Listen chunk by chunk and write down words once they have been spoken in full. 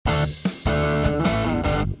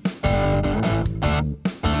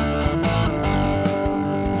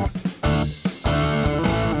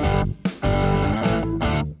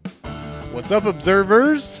What's up,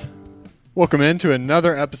 observers? Welcome into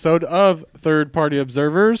another episode of Third Party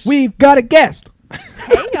Observers. We've got a guest.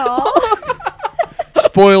 Hey, y'all.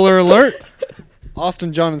 Spoiler alert.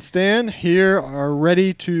 Austin, John, and Stan here are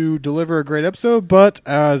ready to deliver a great episode, but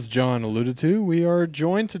as John alluded to, we are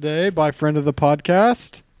joined today by friend of the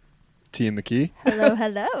podcast, Tia McKee. Hello,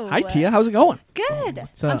 hello. Hi, Tia. How's it going? Good.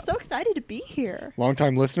 What's up? I'm so excited to be here.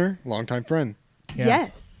 Longtime listener, longtime friend. Yeah.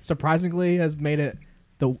 Yes. Surprisingly, has made it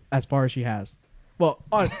as far as she has. Well,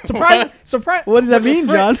 surprise. What does that mean,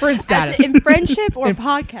 John? Friend As status. in friendship or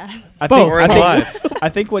podcast? Both. Or in life. I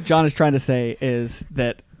think what John is trying to say is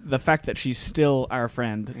that the fact that she's still our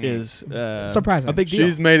friend is Surprising. a big deal.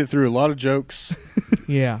 She's made it through a lot of jokes,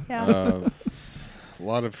 Yeah. Yeah. a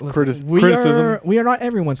lot of Listen, criticism. We are not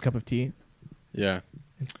everyone's cup of tea, Yeah.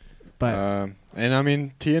 but And I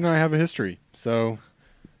mean, Tia and I have a history, so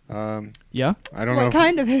yeah. I don't know. What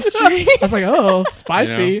kind of history? I was like, oh,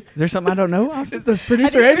 spicy. You Is there something I don't know? Is this I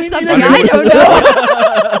producer think Amy? there's something I I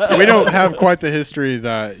don't know. We don't have quite the history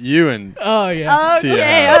that you and Oh, yeah. Okay,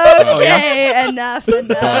 Tia. okay. Enough.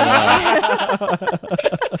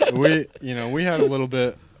 we had a little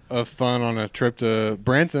bit of fun on a trip to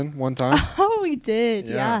Branson one time. Oh, we did.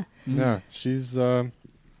 Yeah. Yeah, she's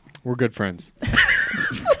we're good friends.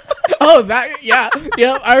 Oh, that, yeah.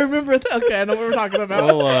 Yep, I remember. Okay, I know what we're talking about.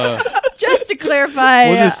 Well, Just to clarify.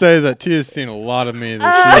 we'll just say that Tia's seen a lot of me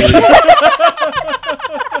this year.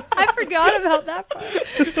 I forgot about that part.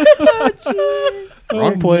 Oh, jeez.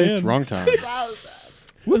 Wrong place, man. wrong time. Wowza.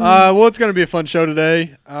 Well, it's going to be a fun show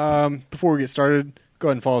today. Before we get started, go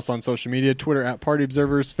ahead and follow us on social media. Twitter at Party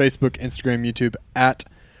Observers, Facebook, Instagram, YouTube at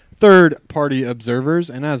Third Party Observers.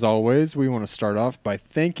 And as always, we want to start off by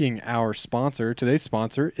thanking our sponsor. Today's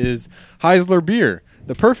sponsor is Heisler Beer,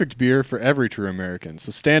 the perfect beer for every true American.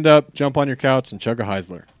 So stand up, jump on your couch, and chug a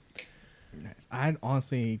Heisler. I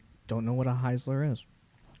honestly don't know what a Heisler is.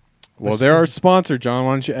 Well, they're our sponsor, John.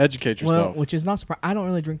 Why don't you educate yourself? Well, which is not surprising. I don't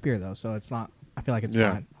really drink beer, though, so it's not. I feel like it's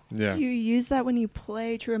Yeah. fine. Yeah, Do you use that when you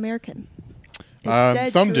play True American? It said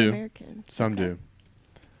some True do. American. some Okay.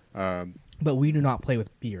 do. But we do not play with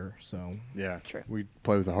beer, so Yeah, True. we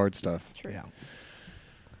play with the hard stuff. True. yeah.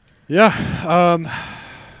 Yeah.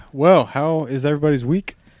 Well, how is everybody's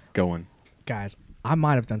week going? Guys, I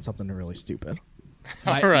might have done something really stupid.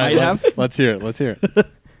 Might have. Let's hear it. Let's hear it.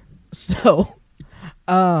 So,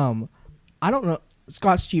 I don't know.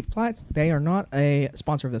 Scott's Cheap Flights, they are not a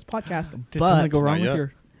sponsor of this podcast. Did but something go Not wrong with yet.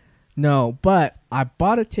 your? No, but I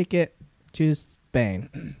bought a ticket to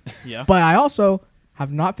Spain. Yeah. But I also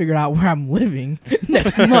have not figured out where I'm living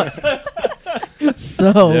next month.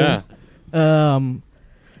 So, Yeah.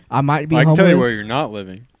 I might be I can homeless. tell you where you're not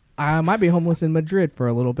living. I might be homeless in Madrid for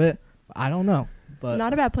a little bit. I don't know. But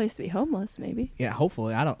Not a bad place to be homeless, maybe. yeah,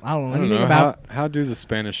 hopefully. I don't know I don't anything know. about How do the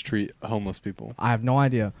Spanish treat homeless people? I have no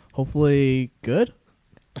idea. Hopefully good.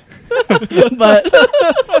 But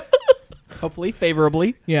Hopefully,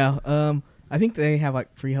 favorably. yeah, I think they have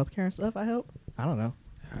like free healthcare and stuff, I hope. I don't know.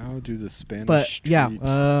 How do the Spanish But treat?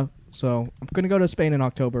 yeah, so I'm going to go to Spain in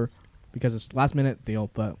October because it's last minute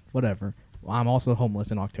deal, but whatever. I'm also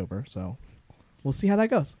homeless in October, so we'll see how that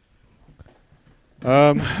goes.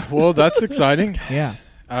 Well, that's exciting. Yeah.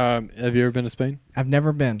 Have you ever been to Spain? I've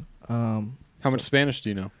never been. How much Spanish do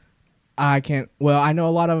you know? I can't. Well, I know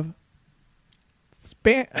a lot of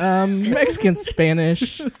Mexican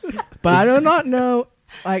Spanish, but I do not know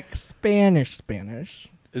like Spanish.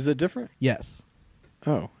 Is it different? Yes,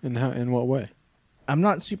 Oh, in what way? I'm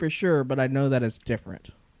not super sure, but I know that it's different.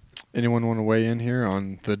 Anyone want to weigh in here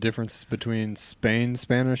on the difference between Spain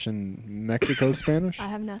Spanish and Mexico Spanish? I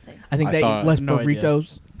have nothing. I think I they thought- eat less no idea.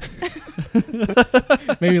 burritos,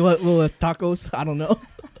 maybe a little less tacos. I don't know,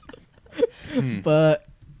 but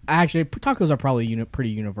actually, tacos are probably pretty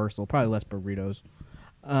universal. Probably less burritos.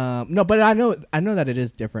 No, but I know that it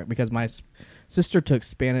is different because my sister took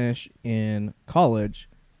Spanish in college,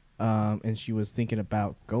 and she was thinking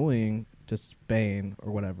about going to Spain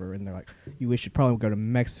or whatever, and they're like, "You should probably go to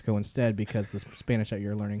Mexico instead because the Spanish that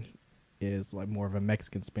you're learning is like more of a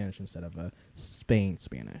Mexican Spanish instead of a Spain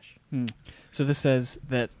Spanish." So this says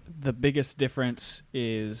that the biggest difference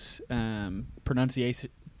is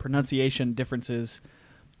pronunciation differences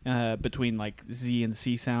between like Z and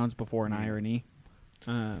C sounds before an I or an E.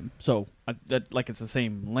 So that like it's the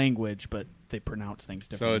same language, but they pronounce things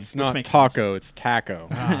So differently. it's which not makes taco, it's taco.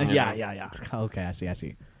 sense. You know? Yeah. Okay, I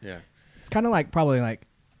see. Yeah. It's kind of like probably like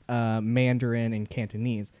Mandarin and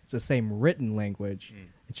Cantonese. It's the same written language.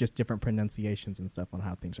 It's just different pronunciations and stuff on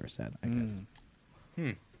how things are said, I guess.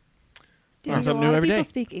 Do Learn a something lot new of every people day.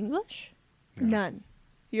 speak English? No. None.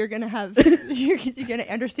 You're gonna have you're gonna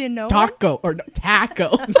understand no one? Taco or no,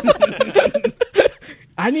 taco.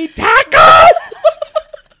 I need taco.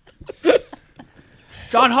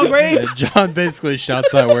 John hungry. Yeah, John basically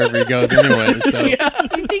shouts that wherever he goes anyway. So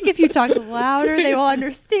You think if you talk louder, they will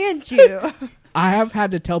understand you? I have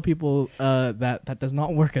had to tell people that does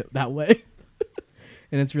not work that way,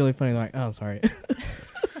 and it's really funny. Like, oh, sorry.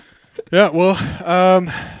 yeah, well,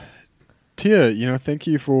 Tia, thank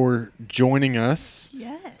you for joining us.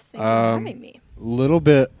 Yes, thank you for having me. Little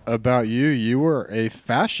bit about you. You were a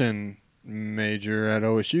fashion major at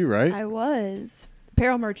OSU, right? I was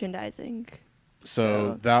apparel merchandising.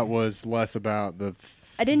 So that was less about the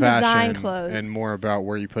I didn't fashion design clothes. and more about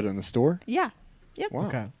where you put it in the store. Yeah. Yep. Wow.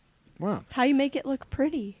 Okay. Wow. How you make it look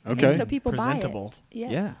pretty. Okay. So people Presentable. buy it.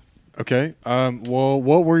 Yes. Yeah. Okay. Well,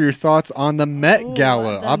 what were your thoughts on the Met Ooh,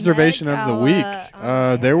 Gala? the Observation Met of the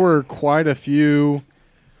Gala. week. There were quite a few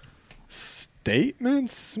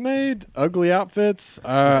statements made, ugly outfits.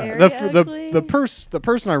 Very ugly. The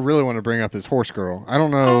person I really want to bring up is Horse Girl. I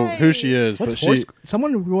don't know who she is, What's but horse?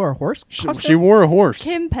 Someone who wore a horse she costume? wore a horse.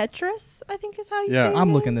 Kim Petras, I think is how you Yeah. say her I'm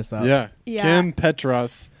name. looking this up. Yeah. Yeah. Kim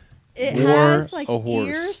Petras. It wore has like a horse.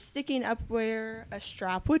 ears sticking up where a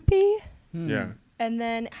strap would be, Yeah. and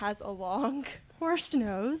then it has a long horse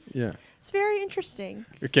nose. Yeah. It's very interesting.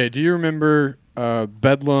 Okay, do you remember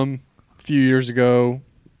Bedlam a few years ago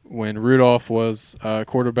when Rudolph was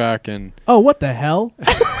quarterback and Oh, what the hell?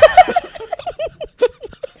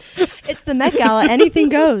 It's the Met Gala. Anything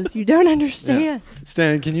goes. You don't understand.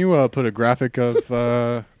 Stan, can you put a graphic of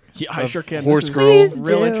Yeah, I Of sure can. Horse This is Girl. Please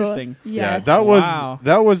real do. interesting. yeah, Yes. Wow.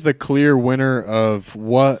 that was the clear winner of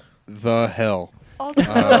what the hell. Also,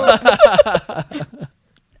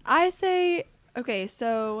 I say, okay,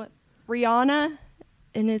 so Rihanna,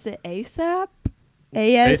 and is it ASAP?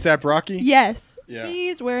 ASAP Rocky? Yes. Yeah.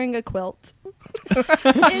 He's wearing a quilt.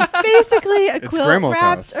 It's basically a It's quilt Grandma's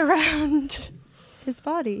wrapped house. around his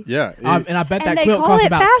body. Yeah. And I bet And that they quilt call costs it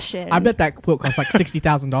about. fashion. I bet that quilt costs like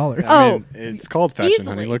 $60,000. I mean, Oh, it's called fashion,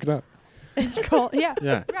 honey. easily. Look it up. It's called, yeah.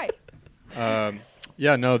 Yeah. Right.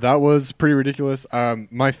 Yeah, no, that was pretty ridiculous.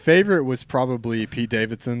 My favorite was probably Pete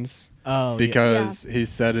Davidson's Oh, because he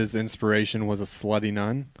said his inspiration was a slutty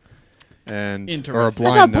nun. Or a Interesting.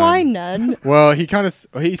 Like a blind nun. blind nun. Well, he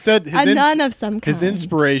said A nun of some kind. his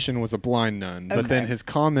inspiration was a blind nun, but then Okay. his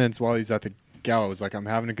comments while he's at the gala was like, "I'm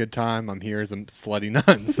having a good time. I'm here as a slutty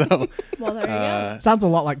nun." So, Well, there you yeah. Sounds a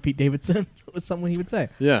lot like Pete Davidson. Was something he would say.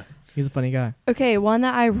 yeah, He's a funny guy. go. Okay, one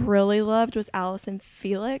that I really loved was Allison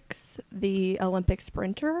Felix, the Olympic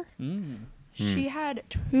sprinter. Mm. She had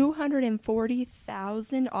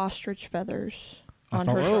 240,000 ostrich feathers That's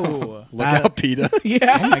on her. a trunk. Whoa. look out, PETA.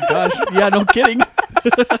 Yeah. Oh my gosh. Yeah, no kidding.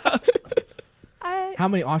 How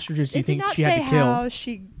many ostriches do you It did think not she had say to kill? how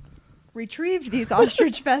she retrieved these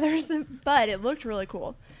ostrich feathers, but it looked really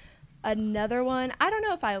cool. Another one, I don't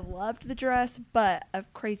know if I loved the dress, but a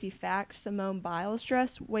crazy fact, Simone Biles'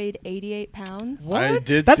 dress weighed 88 pounds. I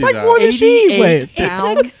did That's see like that. more than she 88 weighs. It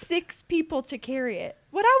pounds? took 6 people to carry it.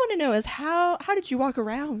 What I want to know is how did you walk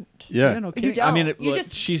around? Yeah, no You kidding. don't. I mean, you look,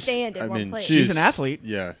 just she's stand in I one mean, place. She's an athlete.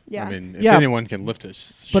 Yeah, Yeah. I mean, if Yeah. anyone can lift it,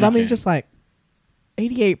 she But I mean, can. just like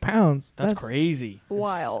 88 pounds. That's crazy.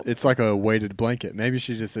 Wild. It's like a weighted blanket. Maybe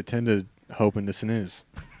she just attended hoping to snooze.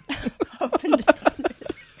 Open to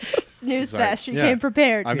snooze It's like- fest. She yeah. came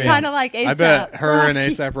prepared. I mean, Kind of like ASAP. I bet her and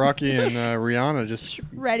Rocky. ASAP Rocky and Rihanna just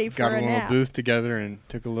ready for got a a little nap. booth together and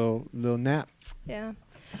took a little nap. Yeah.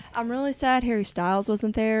 I'm really sad Harry Styles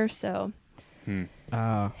wasn't there, so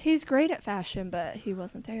he's great at fashion, but he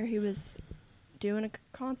wasn't there. He was doing a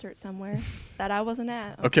concert somewhere that I wasn't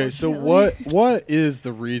at. Okay, so unfortunately. what is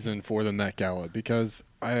the reason for the Met Gala? Because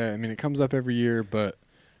I mean, it comes up every year, but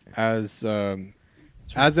as in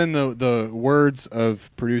the words of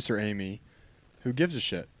producer Amy, who gives a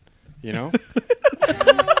shit, you know?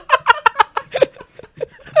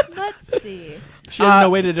 Let's see. She has no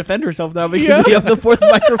way to defend herself now because yeah. we have the fourth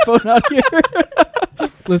microphone out here.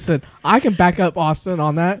 Listen, I can back up Austin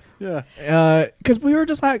on that. Yeah. Because we were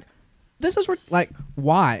just like, this is like,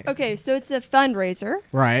 why? Okay, so it's a fundraiser.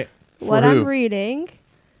 Right. What who? I'm reading,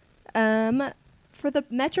 for the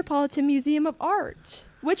Metropolitan Museum of Art,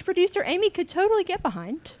 which producer Amy could totally get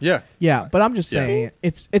behind. Yeah. Yeah, but I'm just Yeah. saying,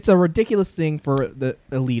 it's a ridiculous thing for the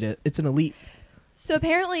elite. It's an elite. So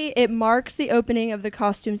apparently, it marks the opening of the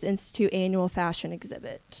Costumes Institute annual fashion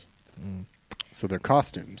exhibit. So they're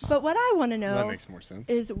costumes. But what I want to Well, that know makes more sense.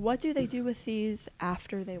 is what do they do with these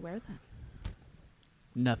after they wear them?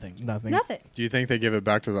 Nothing. Nothing. Nothing. Do you think they give it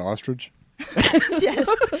back to the ostrich? Yes.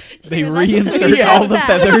 They Give it back to reinsert the all the back.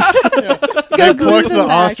 feathers. they glue pluck them the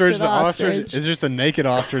back ostrich. to The ostrich is just a naked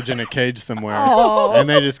ostrich in a cage somewhere, Oh. and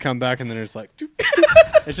they just come back and then it's like, doop,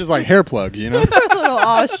 doop. It's just like hair plugs, you know. Poor little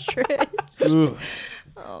ostrich. Ooh.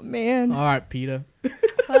 Oh man. All right, PETA.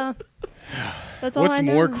 Well, that's all What's I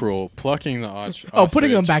know. more cruel, plucking the ostrich? Oh,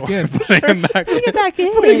 putting them back in. Putting them back Putting it back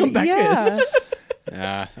in. Putting 'em back in. yeah.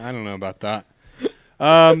 Yeah, I don't know about that.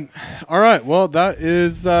 All right, well, that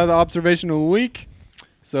is the observation of the week.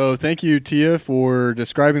 So thank you, Tia, for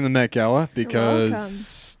describing the Met Gala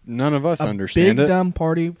because none of us A understand big it. dumb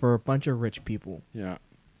party for a bunch of rich people. Yeah.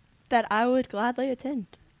 That I would gladly attend.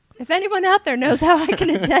 If anyone out there knows how I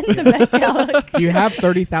can attend the Met Gala, Do you have give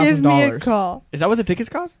me a $30,000? call. Is that what the tickets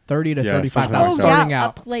cost? 30 to Yeah, 35 something dollars like Oh that. starting yeah,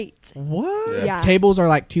 out. a plate. What? Yeah. Tables are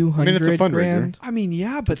like 200 it's a fundraiser. grand. I mean,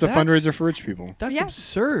 yeah, but It's a that's- fundraiser for rich people. That's Yeah.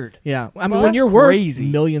 absurd. Yeah, I mean Well, when that's you're crazy.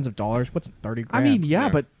 worth millions of dollars, what's 30 I grand? mean, yeah, Yeah.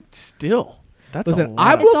 but still, that's a Listen, lot.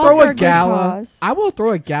 I It's will all throw for a a good gala. cause. I will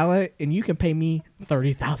throw a gala, and you can pay me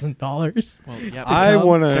 $30,000. Well, yeah, I come.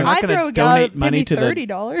 want They're to. not I'd gonna throw a gala, donate pay money me to the-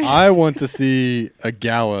 $30. I want to see a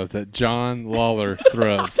gala that John Lawler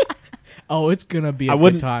throws. Oh, it's gonna be a I good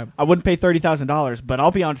wouldn't. time. I wouldn't pay $30,000, but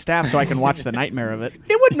I'll be on staff so I can watch the nightmare of it.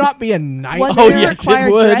 It would not be a night What's Oh, your yes, it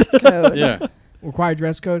required would. dress code? Yeah. required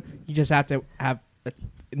dress code. You just have to have. It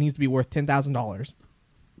needs to be worth $10,000.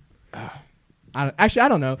 Actually, I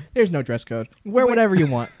don't know. There's no dress code. Wear Wait. whatever you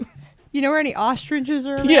want. You know where any ostriches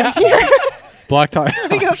are? around Yeah. here? Black tie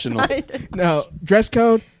Let me go optional. find it. No dress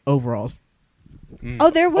code. Overalls. Oh,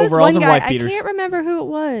 there was Overalls one and guy. wife I beaters. can't remember who it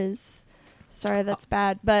was. Sorry, that's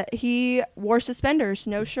bad. But he wore suspenders,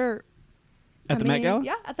 no shirt. At I the Met mean, Gala?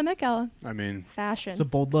 Yeah, at the Met Gala. I mean, Fashion. It's a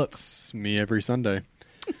bold look. it's me every Sunday.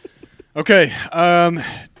 Okay,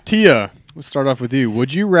 Tia, we'll start off with you.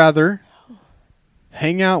 Would you rather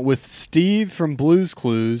hang out with Steve from Blue's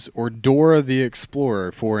Clues or Dora the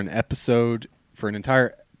Explorer for an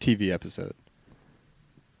entire TV episode?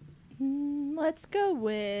 Let's go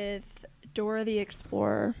with Dora the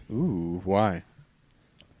Explorer. Ooh, why?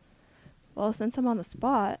 Well, since I'm on the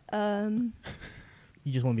spot,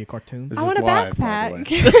 You just want to be a cartoon. This I is want a live, by the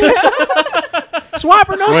backpack.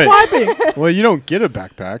 Swiper, no Wait. swiping. Well, you don't get a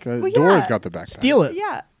backpack. Well, Dora's yeah. got the backpack. Steal it.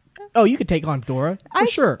 Yeah. Oh, you could take on Dora for I-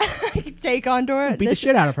 sure. I could take on Dora. Beat the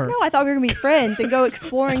shit out of her. No, I thought we were going to be friends and go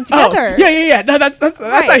exploring Oh, together. yeah. No, that's how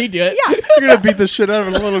Right. you do it. Yeah. You're gonna beat the shit out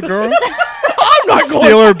of a little girl. I'm not going.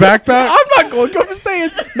 Steal her backpack. I'm not going. I'm just saying.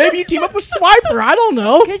 Maybe you team up with Swiper. I don't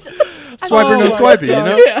know. 'Cause Swiper, no my swipey. You God.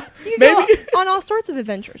 know. Yeah. you Maybe go on all sorts of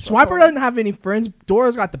adventures. Swiper before. doesn't have any friends.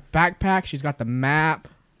 Dora's got the backpack. She's got the map.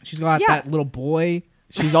 She's got Yeah. that little boy.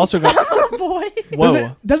 She's also got. Oh, boy.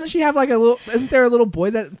 Whoa. Doesn't she have like a little? Isn't there a little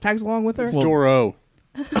boy that tags along with her? It's Doro.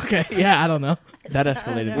 Okay. Yeah. I don't know. That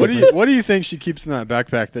escalated. What do you think she keeps in that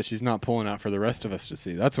backpack that she's not pulling out for the rest of us to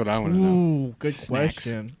see? That's what I want to know. Ooh, good Snacks.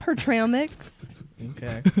 question. Her trail mix.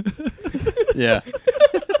 Okay. Yeah.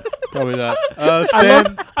 Probably that. I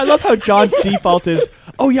Stan, I love how John's default is,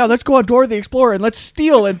 oh yeah, let's go on Dora the Explorer and let's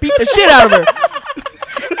steal and beat the shit out of her.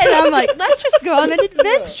 And I'm like, let's just go on an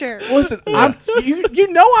adventure. Listen,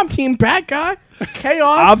 you know I'm team bad guy.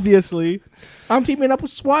 Chaos. Obviously. I'm teaming up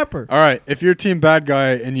with Swiper. all right. If you're team bad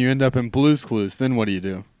guy and you end up in Blue's Clues, then what do you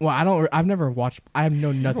do? Well, I've never watched. I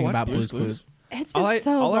know nothing watched about Blue's Blue's Clues. It's been All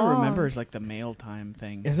so I long. remember is like the mail time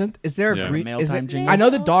thing. Is there a Yeah. green? Mail Is time it, jingle? I know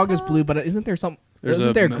the dog is blue, but isn't there some?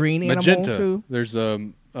 Isn't there a green magenta. animal too? There's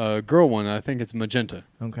a girl one. I think it's magenta.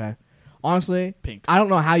 Okay. Honestly, Pink. I don't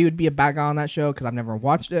know how you would be a bad guy on that show because I've never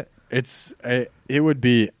watched it. It would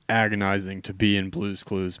be agonizing to be in Blue's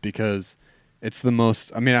Clues because it's the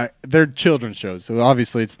most. I mean, they're children's shows, so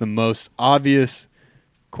obviously it's the most obvious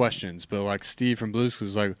questions. But like Steve from Blue's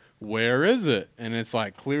Clues, is like, where is it? And it's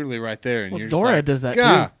like clearly right there. And Well, you're Dora just like, does that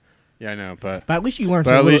 "Gah." too. Yeah, I know, but But at least you learn. but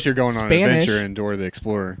some at least little you're going on an Spanish. adventure in Dora the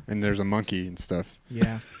Explorer, and there's a monkey and stuff.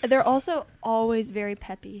 Yeah. They're also always very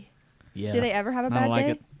peppy. Yeah. Do they ever have a I bad don't like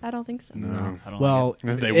day? it. I don't think so. No. I don't Well,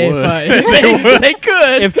 They if, would. they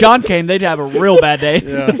could. if John came, they'd have a real bad day.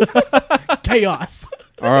 Yeah. Chaos.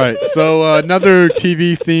 All right. So another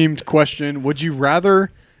TV themed question: would you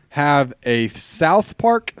rather have a South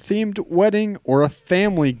Park themed wedding or a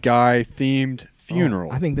Family Guy themed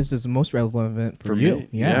funeral? I think this is the most relevant for me, you.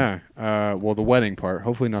 Yeah. Well, the wedding part.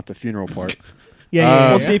 Hopefully, not the funeral part. Yeah.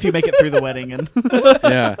 We'll see if you make it through the wedding. And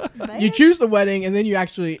Yeah. You choose the wedding, and then you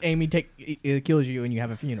actually Amy it kills you, and you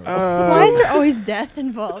have a funeral. Why is there always death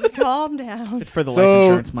involved? Calm down. it's for the life So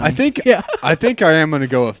insurance money. I think Yeah. I think I am going to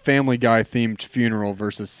go a Family Guy themed funeral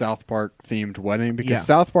versus South Park themed wedding because Yeah.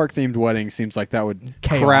 South Park themed wedding seems like that would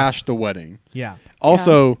Chaos. crash the wedding. Yeah.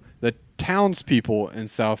 Also, the townspeople in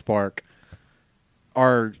South Park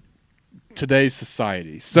are today's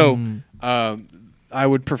society. So, I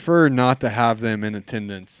would prefer not to have them in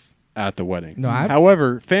attendance at the wedding. No,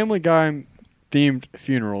 However, Family Guy themed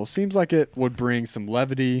funeral seems like it would bring some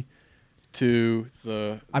levity to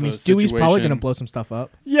the. I mean, the Stewie's probably situation. gonna blow some stuff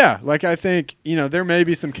up. Yeah, like I think there may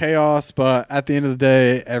be some chaos, but at the end of the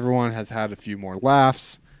day, everyone has had a few more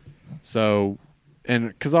laughs. So, and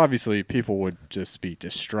because obviously people would just be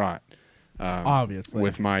distraught. Obviously,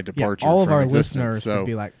 with my yeah, departure, all of from our existence. listeners So, would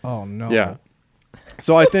be like, "Oh no." yeah.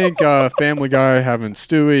 So I think Family Guy having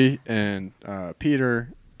Stewie and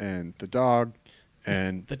Peter and the dog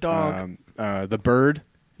and The dog. the bird.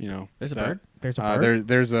 There's a that- bird. There's a bird.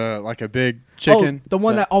 There's a big chicken. Oh, the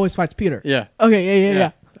one that always fights Peter. Yeah. Okay.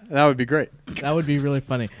 Yeah. That would be great. That would be really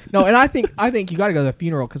funny. No, and I think you got to go to the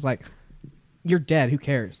funeral because like you're dead. Who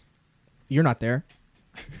cares? You're not there.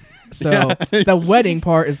 So the wedding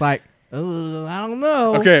part is like, I don't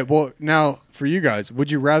know. Okay, well now for you guys,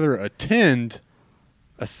 would you rather attend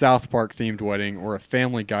a South Park themed wedding or a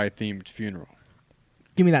Family Guy themed funeral?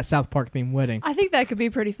 Give me that South Park themed wedding. I think that could be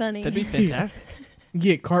pretty funny. That'd be fantastic.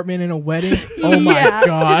 Get Cartman in a wedding. Oh my Yeah,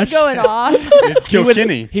 gosh. just going off. It'd kill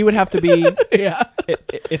Kenny. He would have to be Yeah.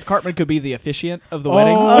 if Cartman could be the officiant of the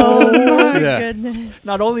wedding. Oh my Yeah. goodness.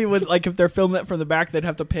 Not only would if they're filming it from the back, they'd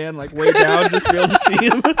have to pan way down just to be able to see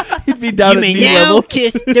him. He'd be down at knee level.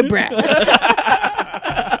 kiss the bride.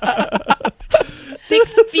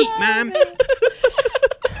 6 feet, Mom.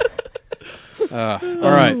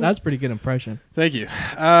 All right. That's a pretty good impression. Thank you.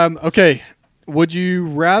 Okay. Would you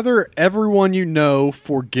rather everyone you know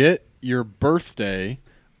forget your birthday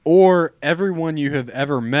or everyone you have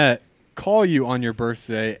ever met call you on your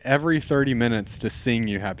birthday every 30 minutes to sing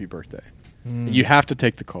you happy birthday? You have to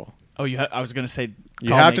take the call. Oh, I was gonna say You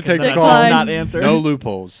call have me, to 'cause take the that's call. Not answer. No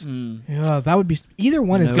loopholes. Yeah, that would be either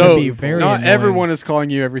one is So going to be very not annoying everyone is calling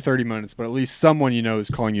you every 30 minutes, but at least someone you know is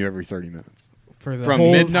calling you every 30 minutes. for the from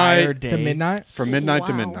whole midnight entire to day. midnight. From midnight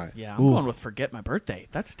to Wow. midnight. Yeah, I'm Ooh. going with forget my birthday.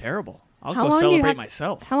 That's terrible. I'll How go long do you celebrate have-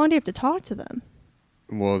 myself. How long do you have to talk to them?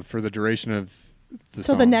 Well, for the duration of the Till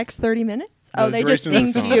song. the next 30 minutes? The Oh, they just duration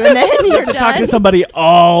of sing the to song. you and then you're to talk to done? somebody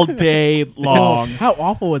all day long. How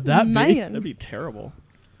awful would that be? Man. That'd be terrible.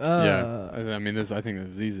 Yeah. I mean, I think this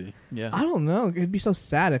is easy. Yeah. I don't know. It'd be so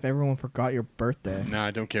sad if everyone forgot your birthday. Nah,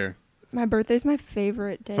 I don't care. My birthday's my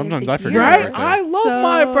favorite day. of Sometimes the I forget year. my Right? birthday. I love So,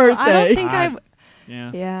 my birthday. I don't think I.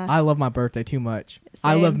 Yeah. Yeah. I love my birthday too much.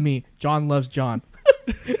 I love Same. me. John loves John.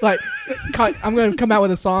 Like, I'm gonna come out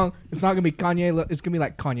with a song. It's not gonna be Kanye. It's gonna be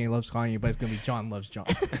like Kanye loves Kanye, but it's gonna be John loves John.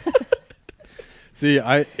 See,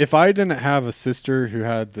 if I didn't have a sister who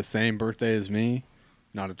had the same birthday as me,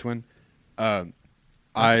 not a twin, I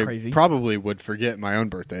crazy. probably would forget my own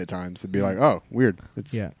birthday at times. It'd be like, oh, weird.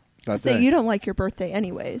 It's Yeah. that So day. you don't like your birthday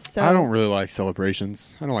anyways. So I don't really like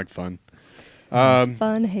celebrations. I don't like fun.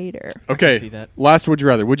 fun hater. Okay, see that. last would you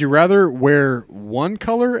rather? Would you rather wear one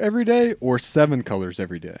color every day or 7 colors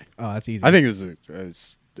every day? Oh, that's easy. I think this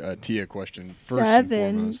is a Tia question first and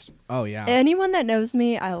 7. foremost. Oh yeah. Anyone that knows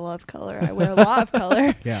me, I love color. I wear a lot of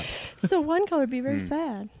color. Yeah. So one color would be very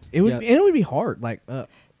sad. It would. Yeah. It would be hard. Like,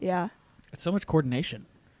 Yeah. It's so much coordination.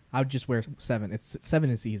 I would just wear 7. 7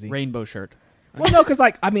 is easy. Rainbow shirt. Well, no, because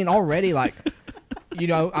already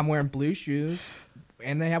I'm wearing blue shoes,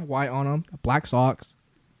 and they have white on them, black socks,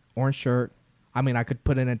 orange shirt. I mean, I could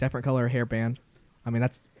put in a different color hairband. I mean,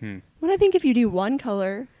 that's What I think if you do one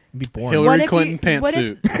color, it'd be boring. Hillary What if Clinton what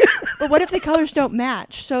if- pantsuit. but what if the colors don't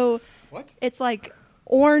match? So What? it's like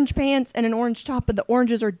orange pants and an orange top, but the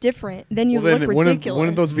oranges are different. Then you Well, look then ridiculous.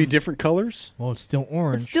 wouldn't those be different colors? Well, it's still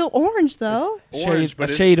orange. It's still orange though. Orange, but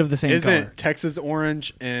a shade of the same isn't color. Texas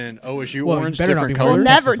orange and OSU Well, you orange better not different be wearing Well,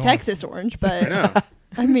 colors? never Texas Texas orange, but No.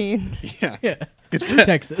 I mean, Yeah. yeah, It's it's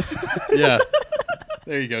Texas. Yeah.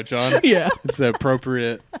 There you go, John. Yeah, It's the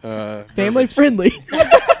appropriate family verbiage. friendly.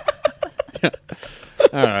 All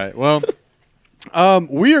right. Well,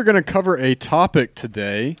 we are going to cover a topic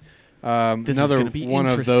today. This is Another gonna be one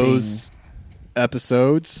of interesting. those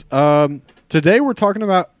episodes. Today we're talking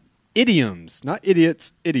about idioms, not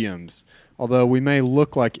idiots, idioms. Although we may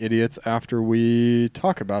look like idiots after we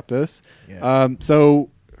talk about this. Yeah.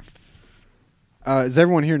 Does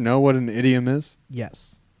everyone here know what an idiom is?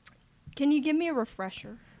 Yes. can you give me a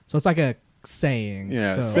refresher? So it's like a saying.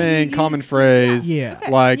 Yeah, So. saying, You common use- phrase, Yeah.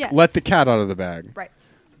 Okay, like yes. let the cat out of the bag. Right.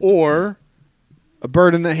 Or a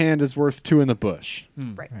bird in the hand is worth 2 in the bush.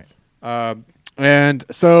 Right. Right. And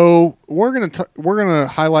so we're gonna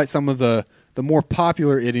highlight some of the more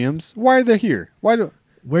popular idioms. Why are they here? Why do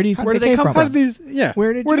Where do you think Where do they came come from? how did these? Yeah,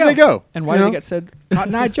 Where did you they go? And why You did know? they get said?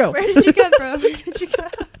 Cotton Eye Joe. Where did you go from? Where did you go?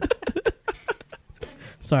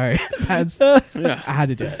 Sorry, that's Yeah. I had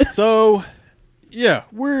to do it. So Yeah,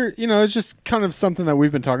 it's just kind of something that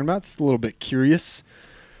we've been talking about. It's a little bit curious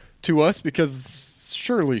to us because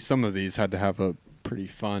surely some of these had to have a pretty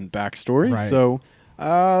fun backstory. Right. So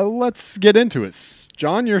let's get into it.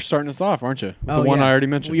 John, you're starting us off, aren't you? With the one yeah. I already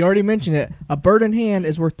mentioned. We already mentioned it. A bird in hand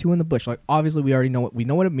is worth two in the bush. Like, obviously, we already know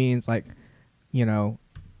what it means. Like,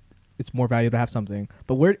 it's more valuable to have something.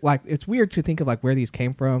 But it's weird to think of like where these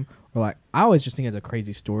came from, or like I always just think it's a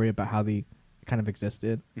crazy story about how they kind of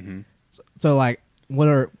existed. Mm-hmm. So like, what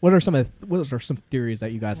are some theories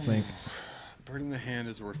that you guys think? Bird in the hand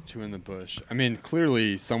is worth two in the bush. I mean,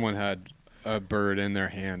 clearly someone had a bird in their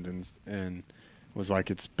hand and was like,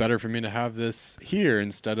 it's better for me to have this here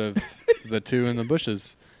instead of the two in the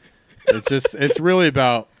bushes. It's really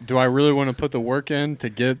about, do I really want to put the work in to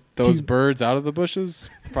get those birds out of the bushes?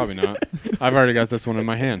 Probably not. I've already got this one in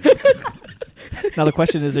my hand. Now the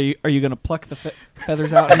question is, are you going to pluck the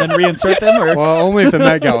feathers out and then reinsert them? Or? Well, only if the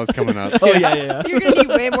Met Gala is coming up. Oh, yeah. You're going to need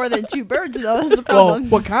way more than two birds, though. That's the Well, problem.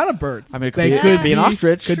 what kind of birds? I mean, it They could be an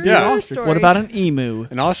ostrich. Could True be Yeah. an ostrich. story. What about an emu?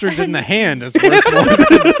 An ostrich in the hand is worth more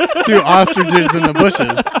than two ostriches in the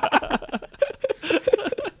bushes.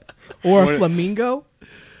 Or What- a flamingo?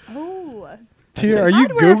 Oh. Tia, are you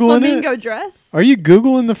I'd wear a Googling flamingo it? Tiflamingo Are you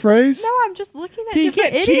Googling the phrase? No, I'm just looking at Tia, you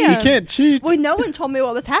different can't cheat. idioms. You can't cheat. Well, no one told me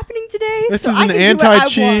what was happening today. This so is I an can do what I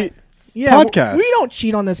anti-cheat want. Yeah, podcast. we don't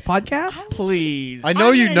cheat on this podcast. Please. I know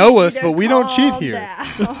I'm you gonna know need us, to but we don't cheat calm here.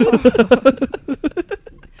 down.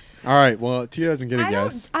 All right. Well, Tia doesn't get a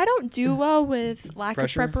guess. I don't do well with lack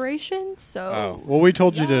Pressure? of preparation, so. Oh. Well, we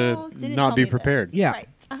told you y'all to didn't not tell be me this. prepared. Yeah. Right.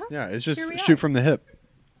 Uh-huh. Yeah, it's Here just we shoot are. from the hip.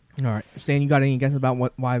 All right, Stan, you got any guess about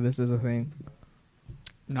why this is a thing?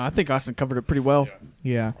 No, I think Austin covered it pretty well.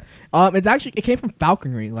 Yeah, it came from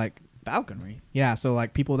falconry. Like, Falconry. yeah, so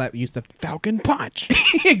like people that used to Falcon punch.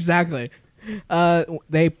 exactly.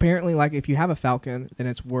 They apparently like if you have a falcon, then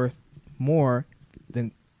it's worth more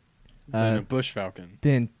than Than a bush falcon.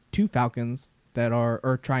 than two falcons that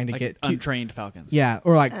are trying to Like get two. untrained falcons. Yeah,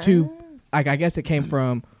 or like two. Ah. Like I guess it came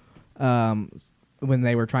from when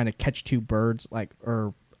they were trying to catch two birds. Like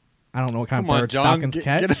or I don't know what kind Come of on, birds John. falcons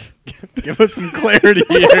catch. Give us some clarity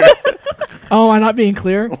here. Oh, am I not being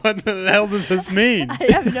clear? What the hell does this mean?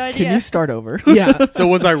 I have no idea. Can you start over? Yeah. So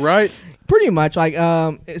was I right? Pretty much, like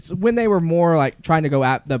it's when they were more like trying to go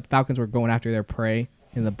at the falcons were going after their prey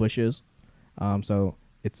in the bushes. So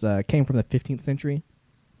it's came from the 15th century.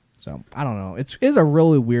 So I don't know. It's a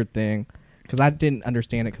really weird thing because I didn't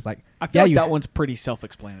understand it because like I feel like you that one's pretty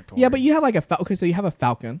self-explanatory. yeah, but you have like okay, so you have a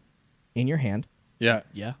falcon in your hand, Yeah.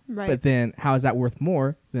 Yeah. Right. but then how is that worth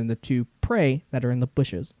more than the two prey that are in the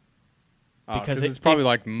bushes? Because Because it's probably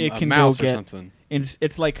like it a can mouse go or get- something.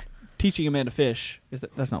 It's like teaching a man to fish.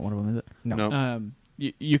 That's not one of them, is it? No. No.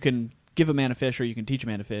 You can give a man a fish or you can teach a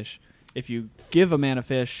man to fish. If you give a man a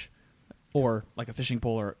fish or like a fishing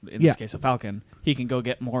pole or in Yeah. this case a falcon, he can go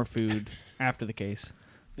get more food after the case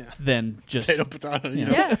Yeah. than just Potato. You you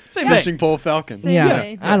know. know, Yeah. same Yeah. Fishing pole falcon. Same Yeah,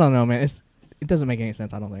 thing. I don't know, man. It doesn't make any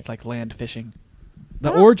sense. I don't think It's like land fishing. the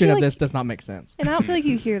I don't origin feel of like- this does not make sense. And I don't feel like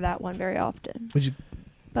you hear that one very often. Which is,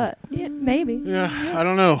 But yeah, maybe. Yeah, I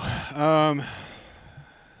don't know.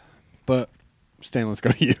 But Stan, let's go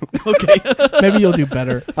to you. Okay. maybe you'll do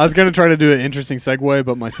better. I was gonna try to do an interesting segue,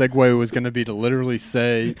 but my segue was gonna be to literally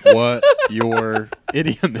say what your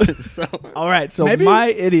idiom is. So. All right. So Maybe- my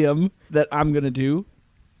idiom that I'm gonna do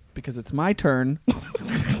because it's my turn.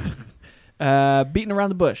 Beating around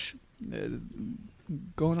the bush,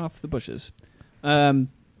 going off the bushes.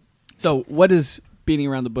 So what does beating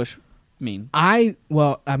around the bush mean? I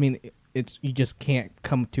mean, it's you just can't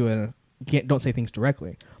come to don't say things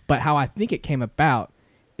directly. But how I think it came about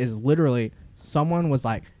is literally someone was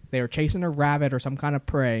like they were chasing a rabbit or some kind of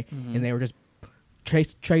prey, and they were just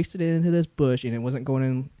traced it into this bush, and it wasn't going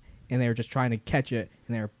in, and they were just trying to catch it,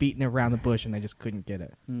 and they were beating it around the bush, and they just couldn't get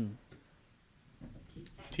it.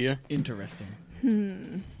 Tia? Interesting.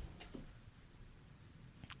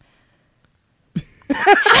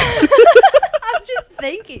 I'm just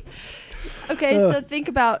thinking. Okay, so think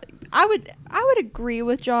about. I would agree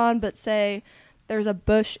with John, but say there's a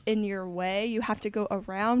bush in your way, you have to go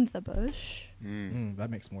around the bush. That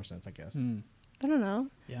makes more sense, I guess. I don't know.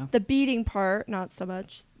 Yeah. The beating part, not so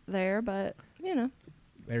much there, but you know.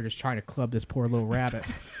 They were just trying to club this poor little rabbit.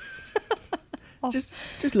 Just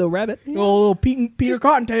a little rabbit. Little Peter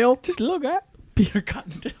Cottontail. Just a little guy. Peter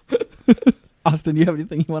Cottontail. Austin, you have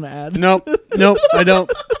anything you want to add? Nope, I don't.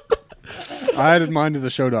 I added mine to the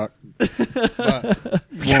show doc. But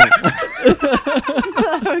won't.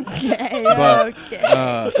 Okay. But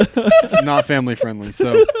okay. not family friendly.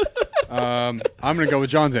 So I'm gonna go with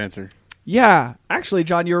John's answer. Yeah, actually,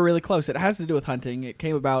 John, you were really close. It has to do with hunting. It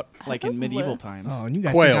came about like in Oh. medieval times. Oh, and you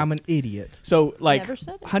guys Quail. think I'm an idiot. So like Never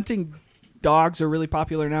said it. hunting dogs are really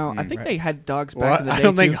popular now. I think Right. they had dogs back Well, in the day. I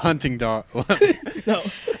don't think too. hunting dog. No.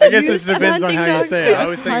 I guess it Use depends on hunting how you dogs say it. I for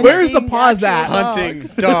was thinking hunting Where's the pause at? actual hunting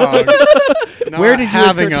dogs. dogs. Not Where did you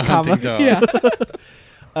having insert a the hunting comma? dog?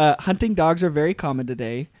 Yeah. Hunting dogs are very common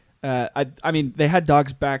today. I mean, they had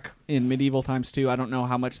dogs back in medieval times too. I don't know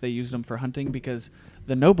how much they used them for hunting because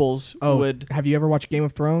the nobles Oh, would. have you ever watched Game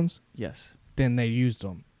of Thrones? Yes, Then they used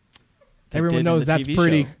them. they did Everyone in knows the that's TV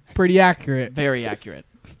pretty show. pretty accurate. Very accurate.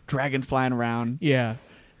 Dragons flying around. Yeah.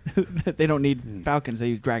 They don't need falcons; they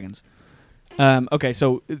use dragons. Okay,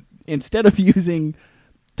 so instead of using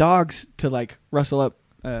dogs to like rustle up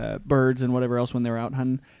birds and whatever else when they were out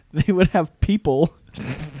hunting, they would have people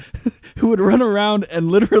who would run around and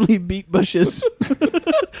literally beat bushes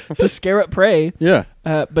to scare at prey. Yeah.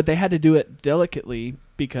 But they had to do it delicately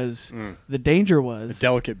because the danger A was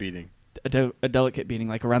delicate beating. a delicate beating,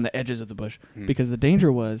 like around the edges of the bush. Mm. Because the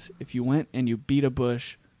danger was if you went and you beat a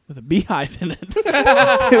bush with a beehive in it,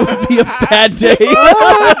 it would be a bad day.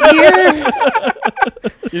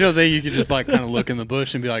 You know, you could just like kind of look in the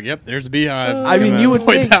bush and be like, "Yep, there's a beehive." I mean, Gonna you would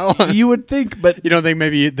avoid think, that one. you would think, but You don't think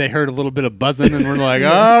maybe they heard a little bit of buzzing and we're like,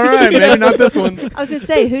 "All right, maybe not this one." I was gonna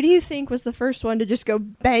say, who do you think was the first one to just go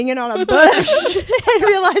banging on a bush and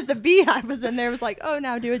realized a beehive was in there? Was like, oh,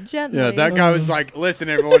 now do it gently. Yeah, that guy was like, "Listen,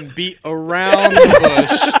 everyone, beat around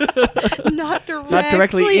the bush. not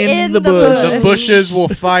directly in the the bush. The bushes will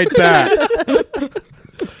fight back."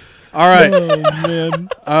 All right.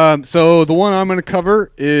 man, So the one I'm going to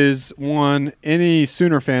cover is one any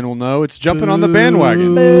Sooner fan will know. It's jumping on the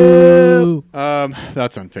bandwagon. Boo.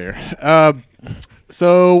 That's unfair.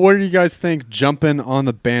 So what do you guys think jumping on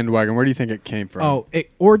the bandwagon? Where do you think it came from? Oh,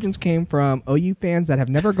 origins came from OU fans that have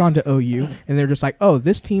never gone to OU, and they're just like, "Oh,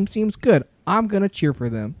 this team seems good. I'm gonna cheer for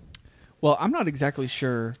them." well, I'm not exactly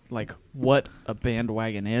sure like what a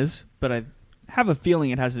bandwagon is, but I have a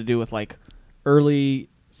feeling it has to do with like early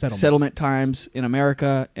settlement times in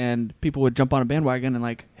America, and people would jump on a bandwagon and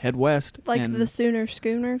like head west, Like and the Sooner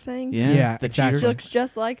Schooner thing. Yeah, the exactly. cheaters. Looks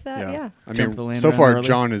just like that. Yeah. I Jump the mean, land so around far early.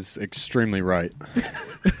 John is extremely right.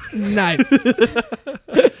 Nice.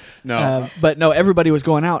 No. But no, everybody was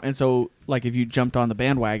going out, and so like if you jumped on the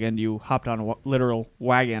bandwagon, you hopped on a literal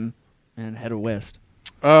wagon and headed west.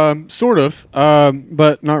 Sort of,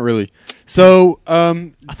 but not really. So,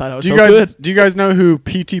 I thought it was do you so guys good. do you guys know who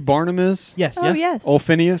P.T. Barnum is? Yes. Oh yes.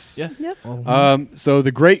 Phineas. Yeah. Yep. So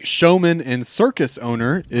the great showman and circus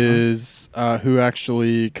owner is who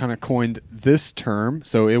actually kind of coined this term.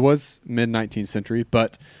 So it was mid-19th century,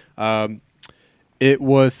 but it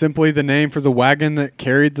was simply the name for the wagon that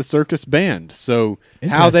carried the circus band. So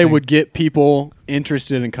how they Interesting. would get people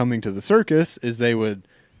interested in coming to the circus is they would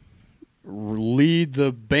lead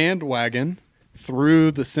the bandwagon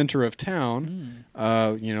through the center of town,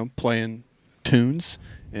 playing tunes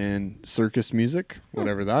and circus music,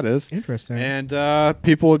 whatever that is. Interesting. And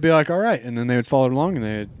people would be like, "All right," and then they would follow along, and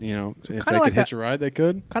they, if Kinda they like could hitch that- a ride, they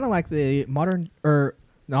could. Kind of like the modern, or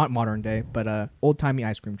not modern day, but old timey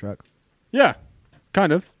ice cream truck. Yeah,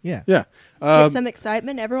 kind of. Yeah. Yeah. Get some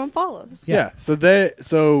excitement. Everyone follows. Yeah. So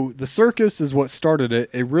the circus is what started it.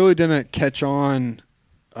 It really didn't catch on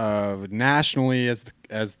nationally as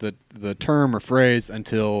the term or phrase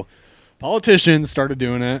until politicians started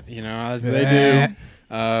doing it. As they do.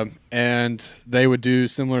 And they would do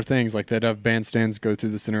similar things, like they'd have bandstands go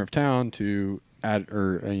through the center of town to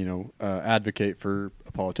advocate for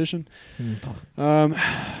a politician.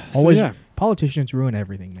 Always, yeah, politicians ruin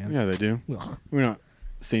everything, man. yeah, they do. Ugh. We don't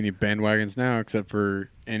see any bandwagons now except for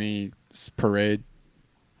any parade.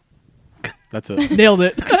 That's it. Nailed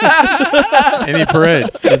it. Any parade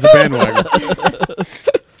is a bandwagon.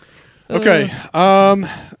 Okay.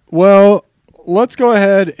 Well, let's go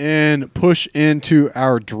ahead and push into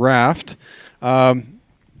our draft.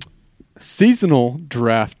 Seasonal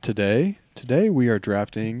draft today. Today we are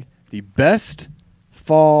drafting the best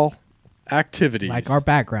fall activities. Like our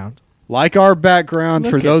background. Like our background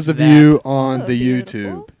for Look at those of that. you on So the beautiful.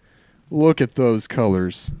 YouTube. Look at those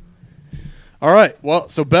colors. All right. Well,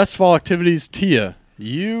 so best fall activities, Tia.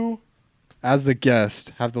 You, as the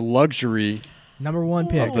guest, have the luxury Number one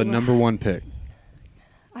pick. of the number one pick.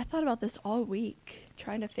 I thought about this all week,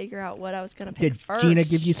 trying to figure out what I was going to pick Did first. Gina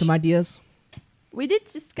give you some ideas? We did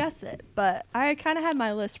discuss it, but I kind of had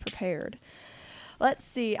my list prepared. Let's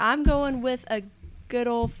see. I'm going with a good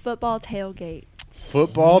old football tailgate.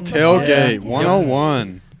 Football tailgate, Yeah.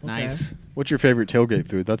 101. Nice. What's your favorite tailgate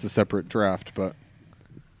food? That's a separate draft, but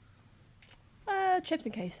Chips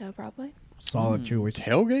and queso, probably. solid choice.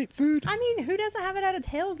 Tailgate food? I mean, who doesn't have it at a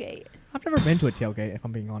tailgate? I've never been to a tailgate, if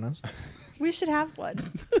I'm being honest. We should have one.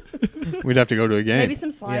 We'd have to go to a game. Maybe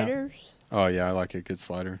some sliders. Oh, yeah, I like a good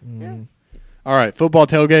slider. Yeah. All right, football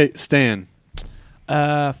tailgate, Stan.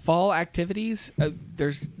 Fall activities.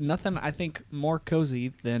 There's nothing I think more cozy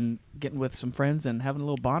than getting with some friends and having a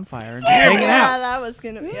little bonfire and just hanging Yeah, out. that was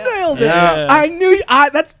gonna be. Nailed it. Yeah. I knew.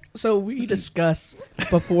 That's so. We discussed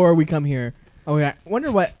before we come here. Oh yeah.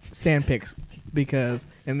 Wonder what Stan picks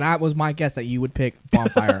and that was my guess that you would pick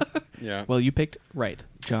bonfire. Yeah. Well, you picked right,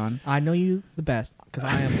 John. I know you the best because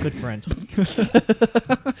I am a good friend.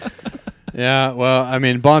 Yeah, well, I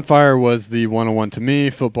mean, bonfire was the 101 to me.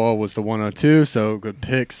 Football was the 102, so good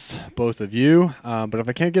picks, both of you. But if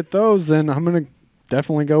I can't get those, then I'm going to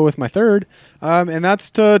definitely go with my third, and that's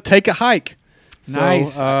to take a hike.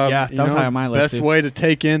 Nice. Yeah, you that was know, high on my list, Best dude. way to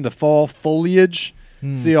take in the fall foliage,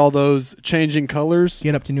 see all those changing colors.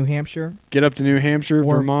 Get up to New Hampshire, Get up to New Hampshire,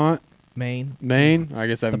 Or- Vermont, Maine. Maine. I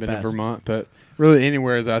guess I haven't The been to best. Vermont, but really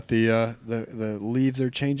anywhere that the leaves are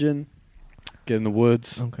changing. Get in the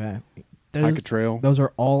woods, Okay. hike a trail. Those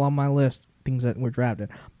are all on my list, things that were drafted.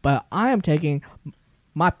 But I am taking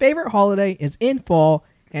my favorite holiday is in fall,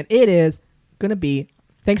 and it is gonna be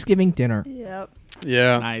Thanksgiving dinner. Yep.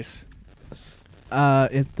 Yeah. Nice. It's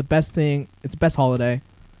the best thing. It's the best holiday.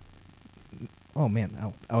 Oh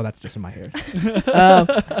man! Oh, that's just in my head.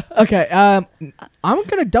 Okay. I'm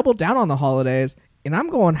gonna double down on the holidays, and I'm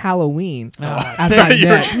going Halloween as my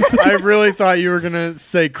next. I really thought you were gonna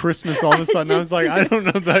say Christmas all of a sudden. I was like, I don't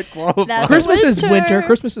know if that qualifies. That's Christmas is Winter. winter.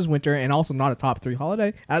 Christmas is winter, and also not a top 3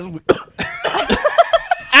 holiday, as we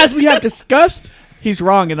as we have discussed. He's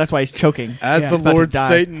wrong, and that's why he's choking. As Yeah. the He's about to Lord die.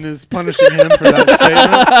 Satan is punishing him for that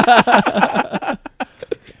statement.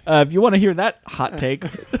 If you want to hear that hot take,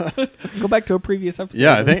 go back to a previous episode.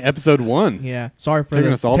 Yeah, I think episode 1. Yeah, sorry for Taking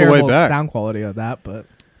the us all the way terrible back. sound quality of that, but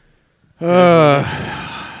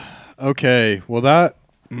Okay, well that.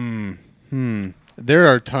 There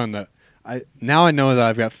are a ton that I know that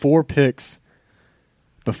I've got 4 picks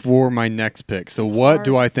before my next pick. So That's what hard.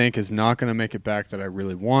 do I think is not going to make it back that I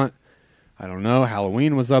really want? I don't know.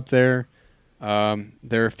 Halloween was up there.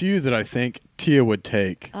 There are a few that I think Tia would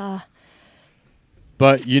take.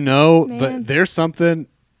 But Man. but there's something.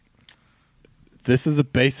 This is a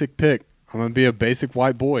basic pick. I'm going to be a basic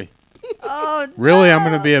white boy. Oh Really, I'm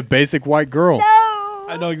going to be a basic white girl. No.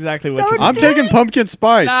 I know exactly what So you I'm mean. taking pumpkin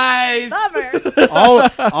spice. Nice. Bummer.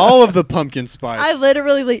 all of the pumpkin spice. I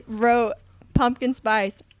literally wrote pumpkin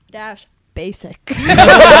spice dash basic.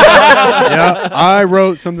 Yeah, I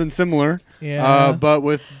wrote something similar. Yeah. But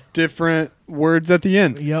with different words at the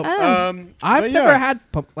end. yep. I've I've never had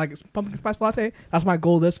pumpkin spice latte. That's my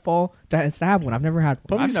goal this fall to have one. I've never had.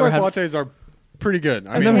 pumpkin I've never spice had- lattes are pretty good.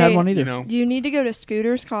 I I've mean, never had Hey, one either. You know, You need to go to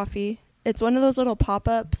Scooter's Coffee. It's one of those little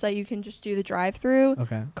pop-ups that you can just do the drive-through.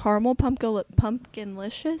 Okay. Caramel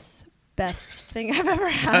pumpkinlicious. Best thing I've ever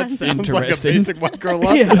had. that sounds like a Interesting. basic white girl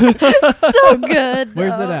latte. Yeah. So good.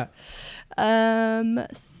 Where's it though.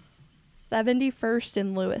 at? 71st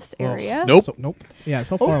in Lewis area. Nope. Nope. Yeah,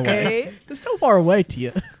 so far away. Okay. It's so far away to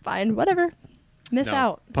you. Fine, whatever. Miss No.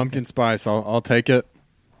 out. Pumpkin spice. I'll take it.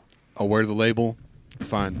 I'll wear the label. It's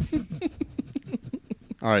fine.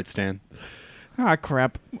 All right, Stan. Ah,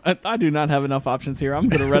 crap. I do not have enough options here. I'm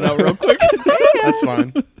going to run out real quick. That's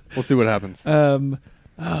fine. We'll see what happens.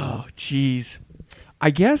 Oh, jeez. I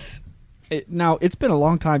guess now it's been a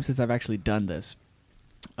long time since I've actually done this.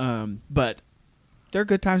 But there are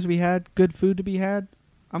good times to be had, good food to be had.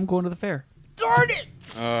 I'm going to the fair. Darn it,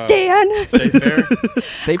 Uh, Stan. State fair.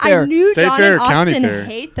 State fair. I knew State John fair, and county Austin fair.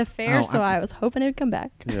 hate the fair, Oh, so I was hoping it'd come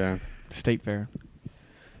back. Yeah. State fair.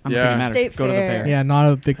 I'm Yeah. yeah. Matters. State Go to the fair. fair. Yeah,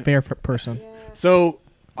 not a big fair person. So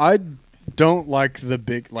I don't like the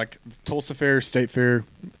big like Tulsa Fair, State Fair,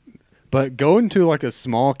 but going to like a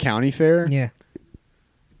small county fair, Yeah.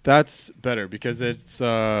 that's better because it's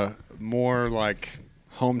more like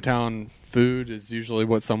hometown food is usually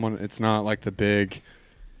what someone. It's not like the big,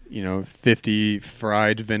 50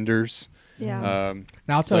 fried vendors. Yeah.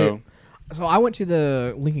 Now I'll tell you. So I went to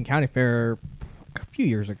the Lincoln County Fair a few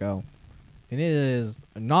years ago, and it is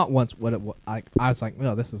not once what it was. I was like,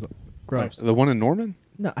 "No, this is gross." The one in Norman?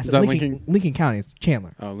 No, I Is said that Lincoln, Lincoln County, it's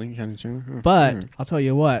Chandler. Oh, Lincoln County Chandler. Oh, But alright. I'll tell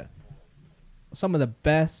you what, some of the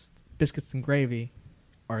best biscuits and gravy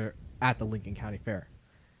are at the Lincoln County Fair.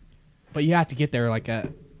 But you have to get there like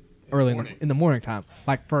early in the morning time,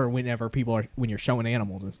 like for when you're showing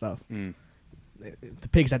animals and stuff. Mm. The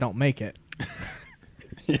pigs that don't make it,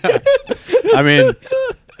 Yeah. I mean,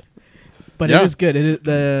 but Yeah. it is good. It is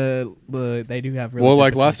they do have really well, good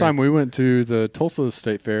like biscuits last and time we went to the Tulsa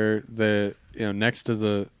State Fair, next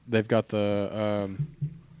to they've got the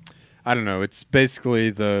I don't know. It's basically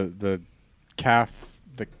the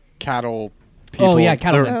cattle people. Oh, yeah,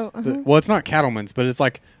 They're- cattlemen's. well, it's not cattlemen's, but it's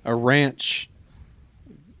like a ranch.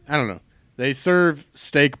 I don't know. They serve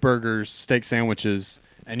steak burgers, steak sandwiches,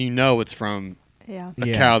 and it's from Yeah. a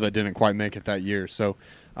Yeah. cow that didn't quite make it that year. So,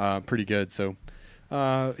 pretty good. So,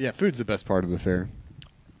 food's the best part of the fair.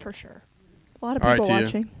 For sure. A lot of All right, people Tia.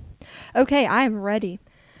 watching. Okay, I am ready.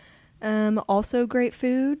 Also great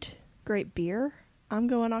food, great beer. I'm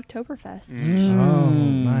going Oktoberfest. Oh,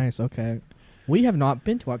 nice. Okay. We have not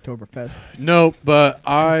been to Oktoberfest. No, but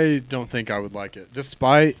I don't think I would like it.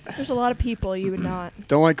 Despite There's a lot of people you would not.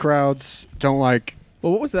 don't like crowds, don't like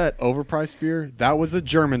Well, what was that? overpriced beer. That was the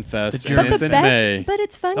German Fest, The and German- it's the in best, May. but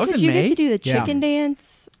it's fun That was because in you get May? to do the Yeah. chicken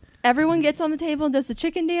dance. Everyone gets on the table and does the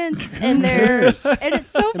chicken dance, and and it's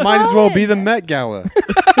so It fun. might as well be the Met Gala.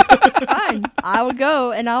 Fine. I will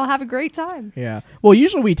go and I'll have a great time. Yeah. Well,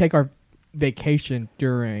 usually we take our vacation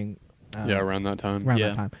during. Yeah, around that time. around Yeah.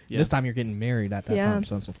 that time. Yeah. This time you're getting married at that Yeah. time,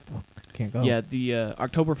 so it's like, fuck, can't go. Yeah, the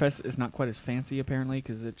Oktoberfest is not quite as fancy apparently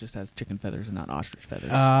because it just has chicken feathers and not ostrich feathers.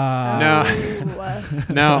 No. Oh,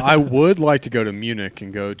 Now, I would like to go to Munich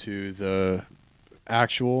and go to the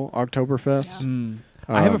actual Oktoberfest.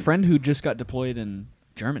 I have a Um, friend who just got deployed in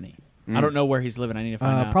Germany. I don't know where he's living. I need to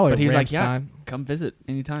find out. Probably but he's like, yeah, Ramstein. come visit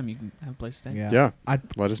anytime. You can have a place to stay. Yeah. Yeah, I,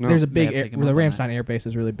 let us know. there's a They big have to take him the up on Ramstein that. Air Base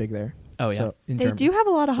is really big there. Oh, yeah. So, in They Germany. do have a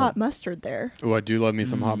lot of So- hot mustard there. Oh, I do love me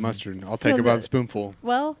some hot mustard. I'll So take about the- a spoonful.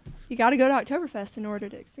 Well, you got to go to Oktoberfest in order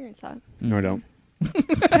to experience that. No, I don't.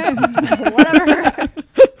 Whatever.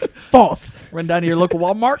 False. Run down to your local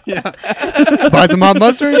Walmart. Yeah. Buy some hot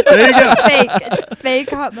mustard. There you go. Fake. It's fake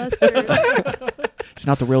hot mustard. It's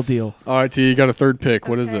not the real deal. All right, T, you got a third pick.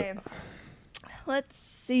 What is Okay. it? Let's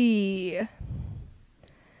see.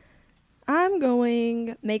 I'm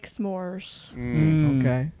going make s'mores.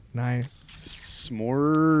 Okay. Nice.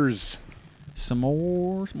 S'mores. Some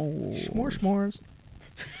more s'mores. S'mores.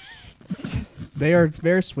 They are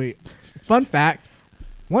very sweet. Fun fact: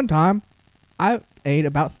 one time, I ate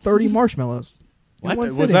about 30 marshmallows. in What? one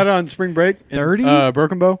Was sitting. that on spring break? in, 30?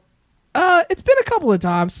 Broken Bow? It's been a couple of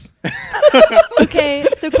times. Okay,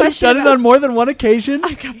 so question Done it about, on more than one occasion.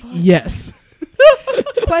 Yes.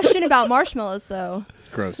 question about marshmallows though.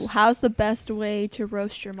 Gross. How's the best way to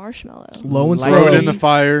roast your marshmallow? Low and Light- slow. Throw it in the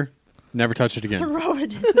fire. Never touch it again. Throw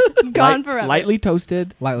it in. Gone forever. Lightly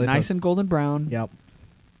toasted, Lightly nice toasted. and golden brown, Yep.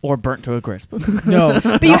 or burnt to a crisp. No.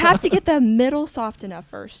 But you have to get the middle soft enough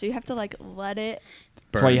first. So you have to like let it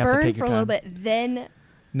That's why you have to burn take for your a little time. bit, then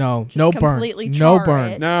No. Just No burn. completely No char burn.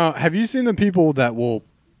 it. Now, have you seen the people that will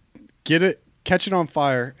get it, catch it on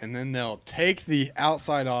fire, and then they'll take the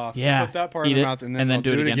outside off, Yeah. put that part Eat in their it, mouth, and and then then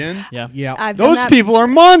they'll do it again? Yeah. Yeah. I've done Those that. people are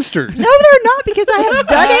monsters. No, they're not because I have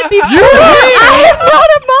done it before. I'm not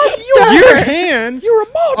a monster. Your hands You're a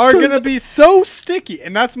monster. are going to be so sticky.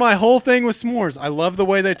 And that's my whole thing with s'mores. I love the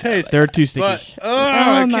way they taste. They're too sticky. But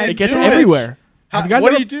I my can't it gets do everywhere. Have you guys what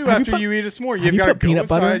do ever- you do have you after put- you eat a s'more? have You've you got to put go peanut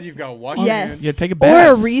butter? inside. You've got to wash your Yes. hands. You take a Or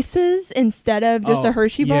bath. a Reese's instead of just Oh, a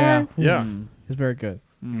Hershey yeah. bar. Yeah. It's very good.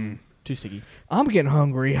 Too sticky. I'm getting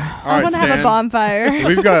hungry. All I right, want to have a Stan. bonfire.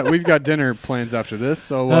 we've got dinner plans after this,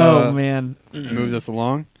 so Oh man. move this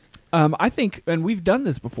along. I think, and we've done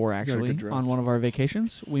this before got a actually, good draft. on one of our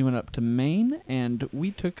vacations. We went up to Maine and we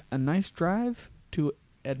took a nice drive to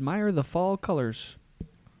admire the fall colors.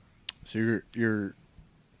 So your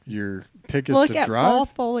pick is Look to at drive. fall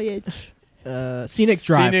foliage. Scenic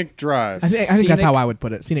drive. Scenic drive. I think that's Scenic- how I would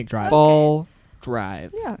put it. Scenic drive. Fall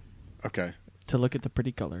drive Yeah. Okay. to look at the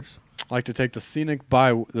pretty colors. I like to take the scenic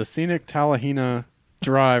Tallahena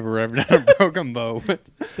drive or whatever down to Broken Bow. The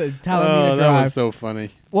Oh, Talamina that drive. was so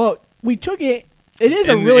funny. Well, we took it. It is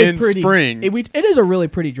a In- really in pretty spring. It is a really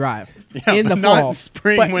pretty drive Yeah, in but the not fall. in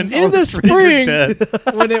spring But when in all the the trees are spring, dead.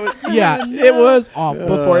 when it was, yeah, Oh, no. it was awful.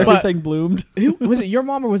 Before But everything bloomed. who was it? Your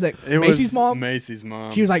mom or was it, It Macy's was mom? Macy's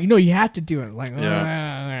mom. She was like, "No, you have to do it." Like,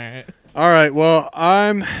 Yeah. All right. Well,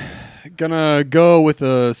 I'm gonna go with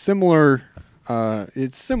a similar.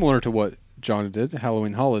 It's similar to what John did,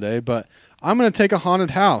 Halloween holiday, but I'm gonna take a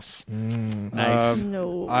haunted house. Nice.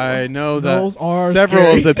 No. I know that Those are several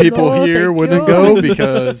scary. of the people No, here thank wouldn't you. go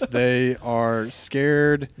because they are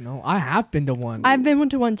scared. No, I have been to one. I've been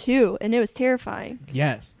to one too, and it was terrifying.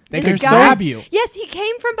 Yes, they And can the guy- grab you. Yes, he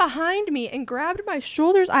came from behind me and grabbed my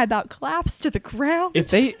shoulders. I about collapsed to the ground. If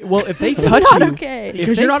they It's touch not you, okay. if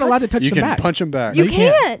Because they you're not touch- allowed to touch You them can back. punch them back. You you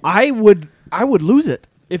can't. can't. I would lose it.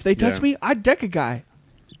 If they touch Yeah. me, I'd deck a guy.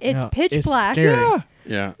 It's No, pitch it's black. scary. Yeah.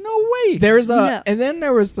 Yeah. No way. There's a, No. and then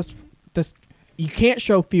there was this. You can't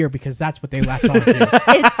show fear because that's what they latch on to.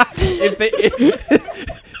 It's if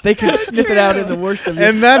they They can sniff it out in the worst of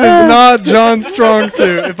And that is not John's strong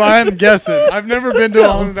suit. If I am guessing, I've never been to a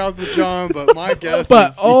haunted house with John, but my guess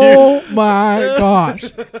But is oh my gosh,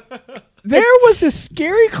 there was this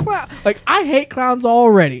scary clown. Like I hate clowns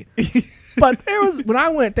already, but there was when I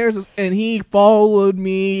went there's this, and he followed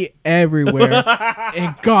me everywhere,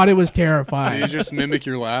 and God, it was Do you terrifying. just mimic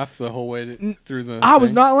your laugh the whole way through the? I was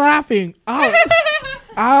thing? not laughing.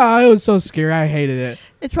 I was so scary. I hated it.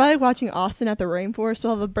 It's probably like watching Austin at the rainforest with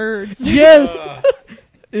all the birds. Yes,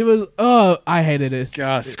 it was. Oh, I hated it.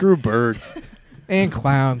 God, screw birds. And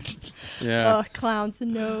clowns. Yeah. Ugh, clowns,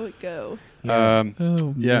 no go.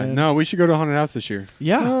 Oh, Yeah. man. No, we should go to a haunted house this year.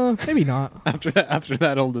 Yeah. Maybe not. After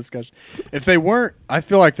that whole discussion, if they weren't, I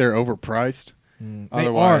feel like they're overpriced.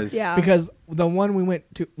 Otherwise, They are, Yeah. because the one we went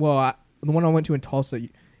to, the one I went to in Tulsa,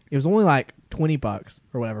 it was only like $20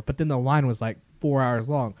 or whatever. But then the line was like 4 hours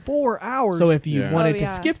long. 4 hours. So if you Yeah. wanted Oh, to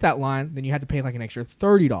yeah. skip that line, then you had to pay like an extra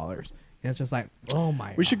 $30. And it's just like, oh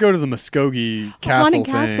my! we should go to the Muskogee Castle Haunted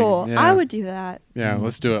thing. castle. Yeah. I would do that. Yeah,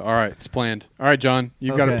 let's do it. All right, it's planned. All right, John,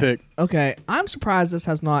 you've got to Okay. pick. Okay, I'm surprised this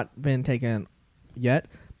has not been taken yet,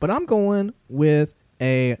 but I'm going with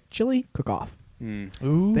a chili cook-off.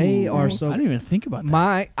 Ooh. They are Nice. so. I didn't even think about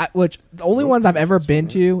that. Which the only Nope, ones I've that ever sounds been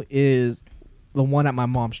about to is the one at my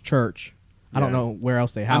mom's church. I don't Yeah. know where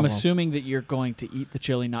else they have I'm them. assuming that you're going to eat the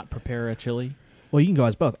chili, not prepare a chili. Well, you can go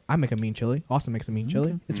as both. I make a mean chili. Austin makes a mean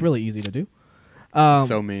chili. It's Mm. really easy to do.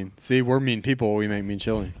 So mean. See, we're mean people. We make mean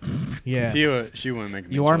chili. Yeah. Tia, she wouldn't make.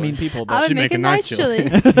 You are chili. mean people, I but would she'd make make a a nice nice chili.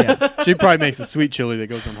 chili. yeah. She probably makes a sweet chili that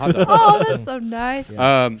goes on hot dogs. Oh, that's so nice.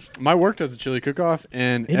 My work does a chili cook-off,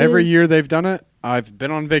 and It every is- year they've done it, I've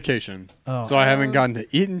been on vacation, Oh. so I haven't gotten to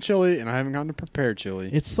eating chili, and I haven't gotten to prepare chili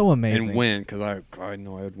It's so amazing. and win because I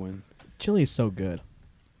know I would win. Chili is so good.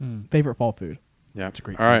 Mm. Favorite fall food. Yeah, a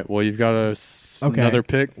great all right. Well, you've got Okay. another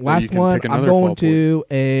pick. Well, you Last can one. Pick I'm another going fall to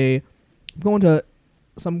I'm going to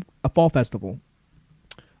a fall festival.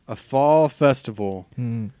 a fall festival.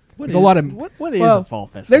 There's a lot of what is well, a fall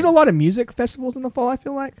festival? There's a lot of music festivals in the fall. I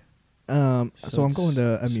feel like. So I'm going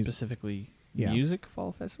to a music. specifically Yeah. music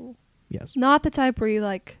fall festival. Yes. Not the type where you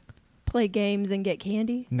like play games and get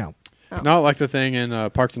candy. No. Oh. Not like the thing in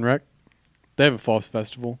Parks and Rec. They have a fall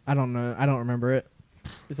festival I don't know. I don't remember it.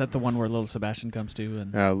 Is that the one where little Sebastian comes to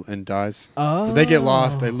and and dies. Oh. If they get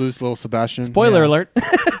lost, they lose little Sebastian. spoiler Yeah. alert?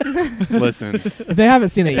 Listen, If they haven't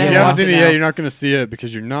seen it if They you yet, haven't watch seen it it now. yet, you're not going to see it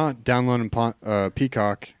because you're not downloading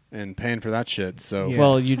Peacock and paying for that shit. So Yeah.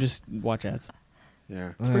 Well, you just watch ads.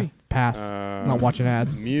 yeah. it's free. Pass. not watching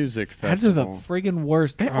ads. Music Ads are the festival. friggin'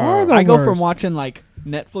 worst. They are the I go from worst. watching like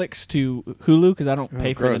Netflix to Hulu because I don't Oh,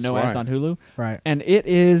 pay for gross. the no Why? ads on Hulu, Right. and it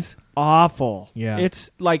is awful. Yeah. It's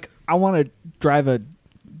like I want to drive a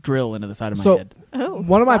drill into the side of my So- head. Oh,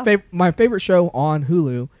 One of wow. my favorite show on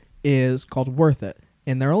Hulu is called Worth It,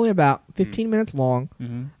 and they're only about 15 minutes long.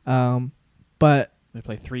 Mm-hmm. But They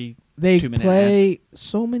play 3 they 2-minute play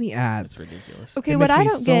so many It's ads. ridiculous. Okay, It what makes I me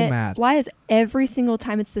don't so get, mad. why is every single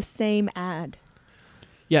time it's the same ad?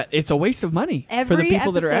 Yeah, it's a waste of money Every for the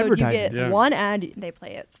people that are episode you advertising. get Yeah. one ad, they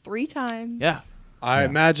play it 3 times. Yeah. I Yeah.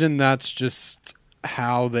 imagine that's just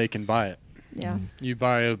how they can buy it. Yeah. You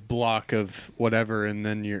buy a block of whatever, and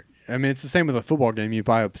then it's the same with a football game. You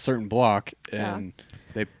buy a certain block, and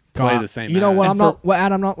they play God, the same. You know ad. what? And What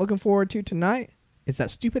ad I'm not looking forward to tonight? It's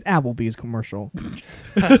that stupid Applebee's commercial. With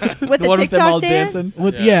The the, one with them TikTok all dance? dancing?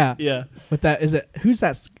 With Yeah. Yeah. with that is it? Who's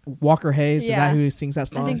that? Walker Hayes? Is Yeah. that who sings that I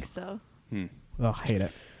song? think so. Oh, I hate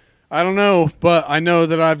it. I don't know, but I know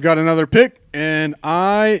that I've got another pick, and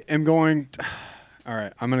I am going. All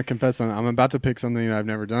right, I'm going to confess something. I'm about to pick something that I've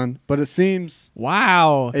never done, but it seems.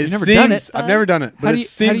 Wow. It You've never seems, done it. I've never done it, but How it do you,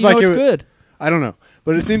 seems how do you like know it it's would. good? I don't know,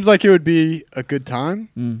 but it seems like it would be a good time.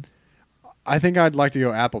 Mm. I think I'd like to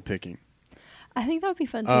go apple picking I think that would be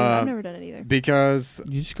fun too. I've Uh, never done it either. because,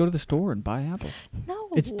 You just go to the store and buy apples. No.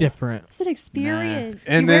 It's different. It's an experience.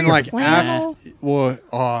 and You wear then your like flannel.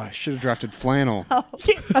 I should have drafted flannel.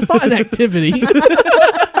 That's not an activity.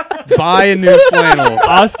 Buy a new flannel.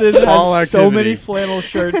 Austin Fall has so many activity. flannel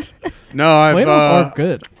shirts. No, I've Flannels are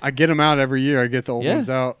good. I get them out every year. I get the old Yeah. ones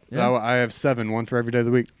out. Yeah. I have 7, one for every day of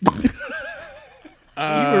the week.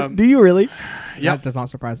 Do you really? Yep. That does not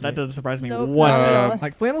surprise me. That doesn't surprise me Nope, one not at bit. all.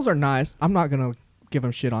 Like flannels are nice. I'm not gonna give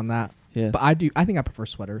them shit on that. Yeah. But I do. I think I prefer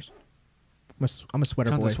sweaters. I'm a sweater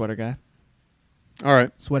John's boy. a sweater guy. All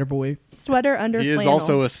right. Sweater boy. Sweater under He is flannel.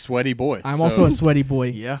 also a sweaty boy. I'm so, also a sweaty boy.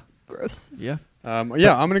 Yeah. Gross. Yeah. I'm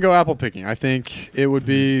going to go apple picking. I think it would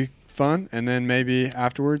be fun. And then maybe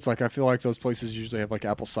afterwards, like I feel like those places usually have like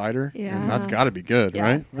apple cider. Yeah. And that's got to be good, Yeah.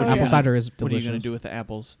 right? Oh, Apple yeah. cider is delicious. What are you going to do with the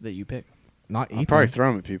apples that you pick? Not eat I'll probably them. throw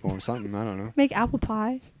them at people or something. I don't know. Make apple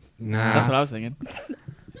pie. Nah. That's what I was thinking.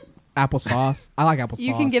 Applesauce. I like applesauce.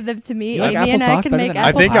 You can give them to me. You like Amy and I applesauce can better make than I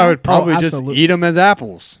apple think pie. I would probably just absolutely. eat them as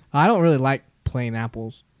apples. I don't really like plain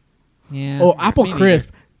apples. Yeah. Oh, apple me neither. crisp.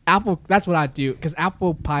 Apple. That's what I do because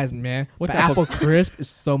apple pie is meh. What's but apple- apple crisp is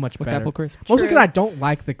so much What's better. apple crisp? Mostly because True. I don't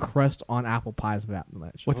like the crust on apple pies that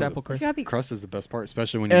much. What's Oh, apple It's crisp? gotta be Crust is the best part,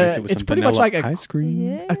 especially when you mix it with it's some pretty vanilla much like a- ice cream.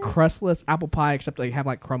 Yeah. A crustless apple pie, except they have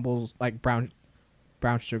like crumbles, like brown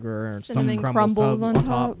sugar or Cinnamon some crumbles on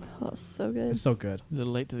top. Oh, so good. It's so good. A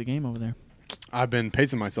little late to the game over there. I've been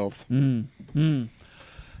pacing myself. All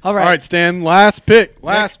All right, Stan. Last pick.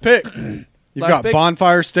 Last pick. You've Last got pick.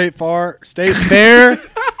 Bonfire State Fair, State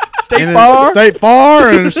and Farm. State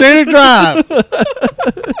Farm, and Shannon Drive.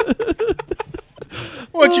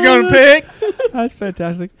 What you gonna pick? That's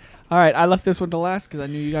fantastic. All right, I left this one to last because I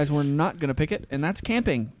knew you guys were not going to pick it, and that's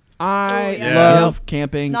camping. I Oh, yeah. love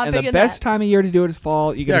camping, Not and big the in best that. time of year to do it is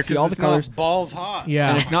fall. You get Yeah, to see all because the it's colors, not balls hot. Yeah.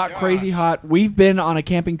 and Oh it's my not gosh. crazy hot. We've been on a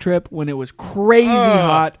camping trip when it was crazy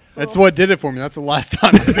hot. That's what did it for me. That's the last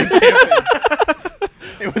time I've been camping.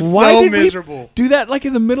 It was Why so did we miserable. do that like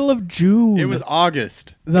in the middle of June? It was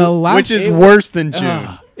August, The last which is it- worse than June.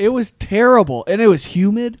 It was terrible, and it was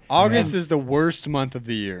humid. August is the worst month of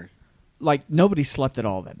the year. Like nobody slept at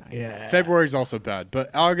all that night. yeah. February is also bad,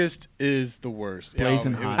 but August is the worst.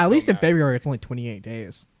 Blazing it was hot. At so least in bad. February, it's only 28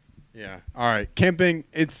 days. Yeah. All right. Camping.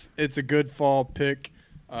 It's a good fall pick.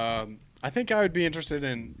 I think I would be interested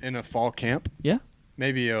in a fall camp. Yeah.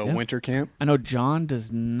 Maybe a Yeah. winter camp. I know John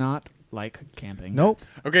does not like camping. Nope.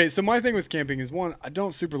 Okay. So my thing with camping is one, I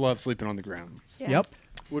don't super love sleeping on the ground. Yeah. Yep.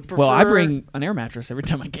 Would prefer. Well, I bring an air mattress every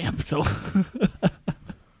time I camp, so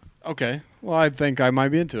Okay. Well, I think I might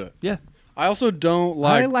be into it. yeah. I also don't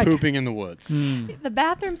I like, like- pooping in the woods. The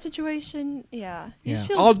bathroom situation, yeah. You Yeah.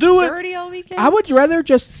 feel I'll do it. dirty all weekend. I would rather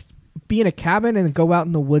just be in a cabin and go out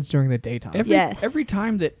in the woods during the daytime. Yes. Every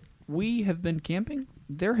time that we have been camping,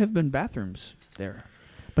 there have been bathrooms there.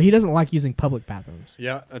 But he doesn't like using public bathrooms.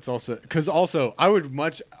 Yeah, that's also because also I would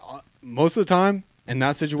much most of the time in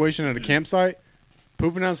that situation at a campsite,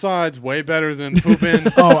 pooping outside's way better than pooping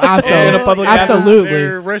Oh, absolutely. In a public absolutely.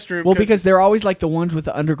 their restroom. Well, because they're always like the ones with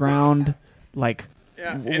the underground, like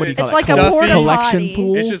yeah, what and do you call It's it? like a stuffy. porta collection potty.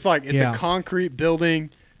 pool. It's just like it's Yeah. a concrete building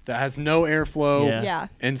that has no airflow. Yeah. Yeah.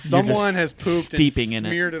 And someone has pooped steeping and in it.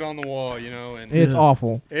 smeared it on the wall, and It's Yeah.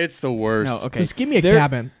 awful. it's the worst. No, okay. Just give me a They're-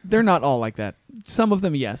 cabin. They're not all like that. Some of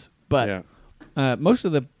them, yes, but Yeah. most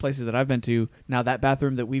of the places that I've been to, now that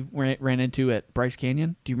bathroom that we ran into at Bryce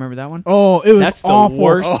Canyon, do you remember that one? Oh, it was That's the awful.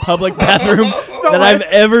 worst public bathroom that I've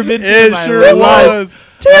ever been to. in It my sure life. was.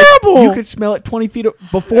 Terrible. You could smell it 20 feet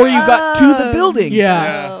before you got to the building.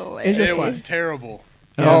 Yeah. Oh, It's It just like- was terrible.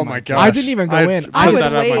 Oh Oh my my gosh. gosh! I didn't even go I'd in. put I would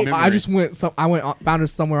that out of my wait. memory. I just went. Found it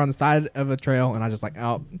somewhere on the side of a trail, and I just like,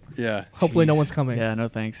 oh, yeah. hopefully no Jeez. one's coming. Yeah, no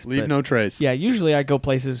thanks. Leave But, no trace. Yeah, usually I go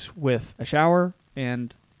places with a shower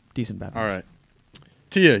and decent bathroom. All right.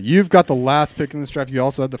 Tia, you've got the last pick in this draft. You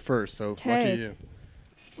also had the first, so lucky Okay. you.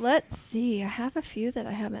 Let's see. I have a few that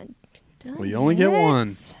I haven't done. Well, you only get yet.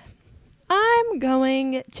 one. I'm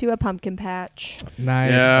going to a pumpkin patch.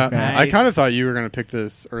 Nice. Yeah, Okay. Nice. I kind of thought you were going to pick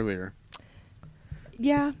this earlier.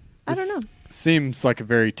 Yeah. I don't This know. Seems like a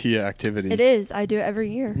very Tia activity. It is. I do it every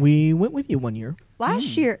year. We went with you one year.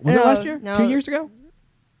 Last year. Was it last year? No. 2 years ago?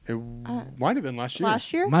 It might have been last year.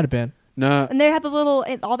 Last year? Might have been. No, And they had the little,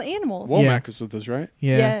 all the animals. Womack Yeah. was with us, right?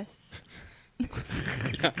 Yeah. Yes.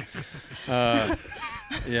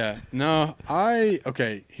 Yeah. No,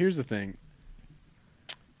 okay, here's the thing.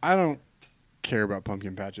 I don't care about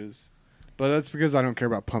pumpkin patches, but that's because I don't care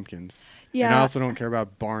about pumpkins. Yeah. And I also don't care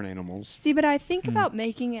about barn animals. See, but I think Hmm. about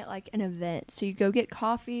making it like an event. So you go get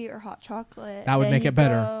coffee or hot chocolate. That would then make you it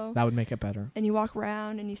better. go That would make it better. and you walk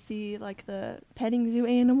around and you see like the petting zoo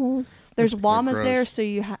animals. There's They're llamas there, gross. so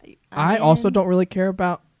you I also don't really care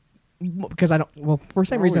about because I don't. Well, for the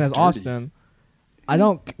same They're reason as always dirty. Austin, I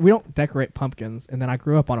don't. We don't decorate pumpkins, and then I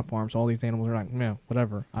grew up on a farm, so all these animals are like, no,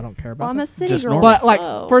 whatever. I don't care about. Well, I'm them. a city Just girl. normal. But like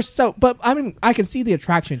so- first, but I mean, I can see the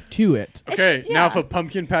attraction to it. Okay, now if yeah. a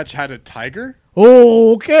pumpkin patch had a tiger,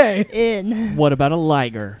 Okay. in. What about a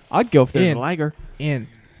liger? I'd go if there's In. a liger. And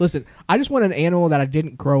listen, I just want an animal that I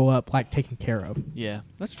didn't grow up like taking care of. Yeah,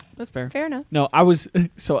 that's fair. Fair enough. No, I was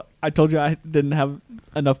so I told you I didn't have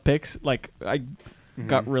enough picks. Like I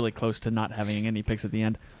got really close to not having any picks at the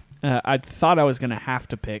end. I thought I was gonna have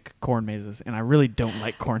to pick corn mazes, and I really don't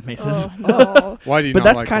like corn mazes Oh, no. why do you But not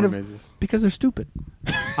that's like kind corn of- mazes? because they're stupid.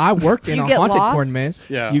 I worked in You a get haunted lost? corn maze.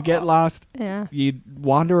 Yeah. You get lost. Yeah. You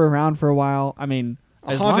wander around for a while. I mean,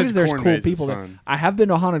 A as long haunted as there's corn cool maze is people there. fun. I have been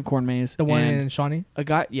to a haunted corn maze. The one and in Shawnee. a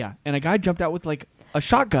guy, and a guy jumped out with like a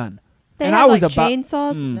shotgun, They and had, I was like, about.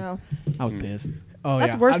 chainsaws. Mm. No. I was pissed. Oh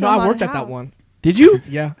That's yeah. worse I, than I haunted worked at that house. one. Did you?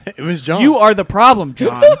 Yeah. It was John. You are the problem,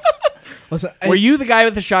 John. Listen, Were you the guy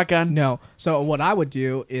with the shotgun? No. So what I would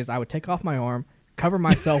do is I would take off my arm, cover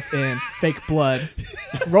myself in fake blood,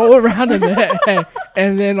 roll around in the head,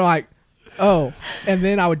 and then and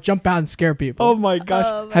then I would jump out and scare people. Oh my gosh!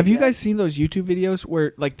 Oh my Have you God. guys seen those YouTube videos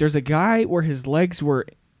where like there's a guy where his legs were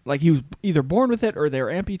like he was either born with it or they were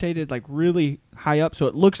amputated like really high up, so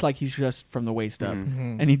it looks like he's just from the waist up.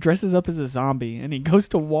 Mhm. And he dresses up as a zombie and he goes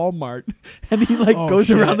to Walmart and he like Oh, goes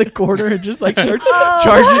shit. around the corner and just like starts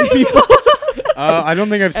charging people. I don't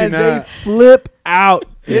think I've seen And that. they flip out.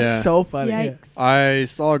 Yeah. It's so funny. Yikes. I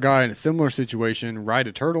saw a guy in a similar situation ride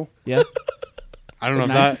a turtle. Yeah. I don't know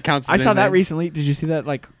Nice. if that counts. I as saw that anything. recently. Did you see that?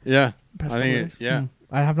 Like, Yeah, past I think couple it, days? yeah.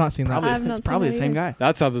 I have not seen that. Probably, I've not it's seen probably that the same either. guy.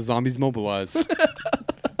 That's how the zombies mobilize.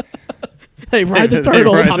 They ride the They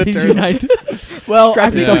turtles. ride the Zombies turtle. Unite. Well, Strap I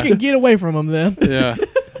think yourself we can get away from them then. Yeah.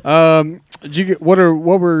 Did you get what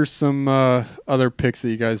were some other picks that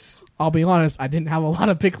you guys? I'll be honest, I didn't have a lot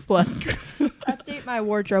of picks left. Update my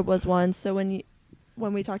wardrobe was one. So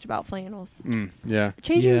when we talked about flannels, Yeah.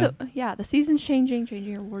 changing Yeah. the season's changing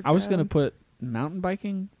your wardrobe. I was gonna put mountain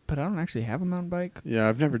biking, but I don't actually have a mountain bike. Yeah,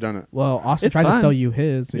 I've never done it. Well, Austin It's tried to fun. sell you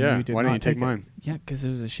his. And Yeah. you did Why didn't you not take it. mine? Yeah, because it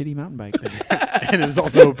was a shitty mountain bike. And it was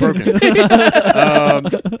also broken.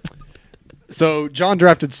 So John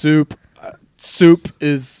drafted Soup. Soup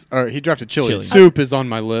is, or he drafted Chili. Chili. Soup is on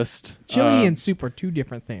my list. Chili and soup are two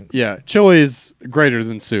different things. Yeah, Chili is greater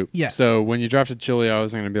than Soup. Yes. So when you drafted Chili, I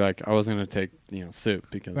was going to be like, I wasn't going to take Soup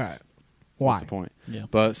because Right. what's Why? the point? Yeah.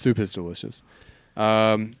 But Soup is delicious.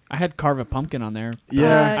 I had carve a pumpkin on there. Yeah.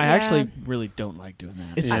 I yeah. actually really don't like doing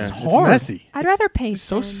that. It's yeah. hard. messy. I'd rather paint. It's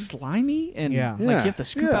so them. slimy and Yeah. like Yeah. you have to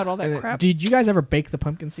scoop Yeah. out all that And crap. did you guys ever bake the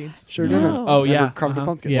pumpkin seeds? Sure No. didn't. Oh Never yeah, carved a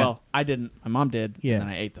pumpkin. Yeah. Well, I didn't. My mom did. Yeah. And then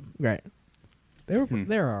I ate them. Right. They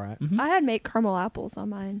were all right. I had make caramel apples on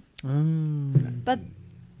mine, but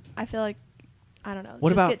I feel like I don't know. What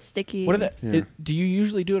just about- get sticky? What are the? Yeah. Do you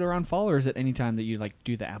usually do it around fall, or is it any time that you like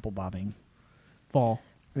do the apple bobbing? Fall.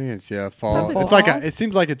 I think it's fall. Probably It's like fall. it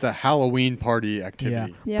seems like it's a Halloween party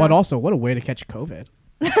activity. Yeah. But also, what a way to catch COVID.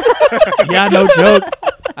 Yeah, no joke.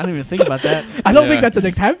 I didn't even think about that. I don't Yeah. think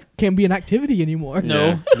that's can be an activity anymore.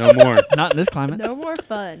 No. Yeah, no more. Not in this climate. No more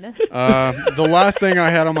fun. The last thing I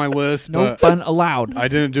had on my list, No but fun allowed. I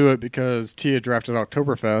didn't do it because Tia drafted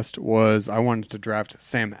Oktoberfest, was I wanted to draft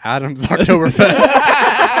Sam Adams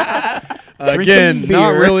Oktoberfest. Again, Drinking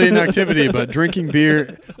not beer. really an activity, but drinking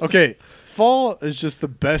beer. Okay, fall is just the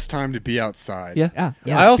best time to be outside. Yeah. Yeah.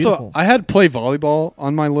 Yeah. I also beautiful. I had play volleyball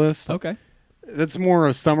on my list. Okay. That's more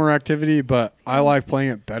a summer activity, but I like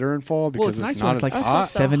playing it better in fall because it's nice not when as it's like hot.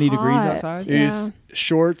 so 70 degrees hot. outside. You use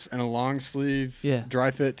shorts and a long sleeve, Yeah.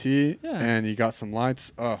 dry fit tee, Yeah. and you got some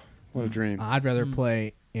lights. Oh, what a dream! I'd rather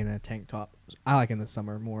play in a tank top. I like in the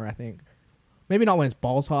summer more, I think. Maybe not when it's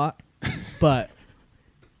balls hot, but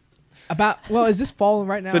is this fall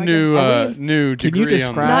right now? It's a I new guess? new Can you degree on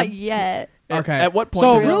describe- Not yet. Okay. At what point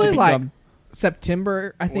So does it really, like become-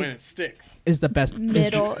 September, I think, when it sticks. is the best.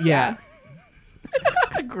 Middle, Yeah.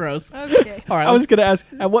 Gross. Okay. All right. I was gonna ask,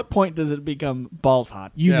 at what point does it become balls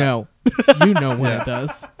hot? You Yeah. know. You know when Yeah. it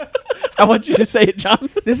does. I want you to say it, John.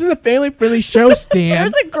 This is a family-friendly show,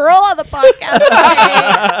 Stan. There's a girl on the podcast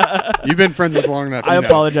today. You've been friends with long enough. I you know.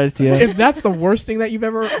 apologize to you. If that's the worst thing that you've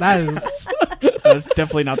ever, that is. That's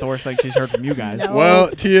definitely not the worst thing she's heard from you guys. No. Well,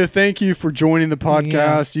 Tia, thank you for joining the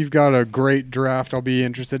podcast. You've got a great draft. I'll be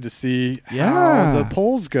interested to see how Yeah. the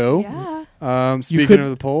polls go. Yeah. Speaking could- of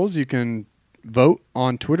the polls, you can vote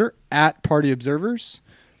on Twitter at Party Observers.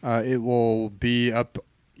 It will be up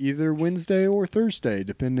either Wednesday or Thursday,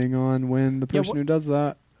 depending on when the person who does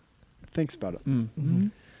that thinks about it.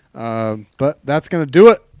 Mm. But that's going to do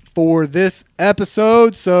it for this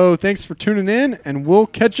episode. So thanks for tuning in, and we'll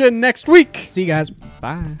catch you next week. See you guys.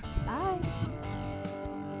 Bye.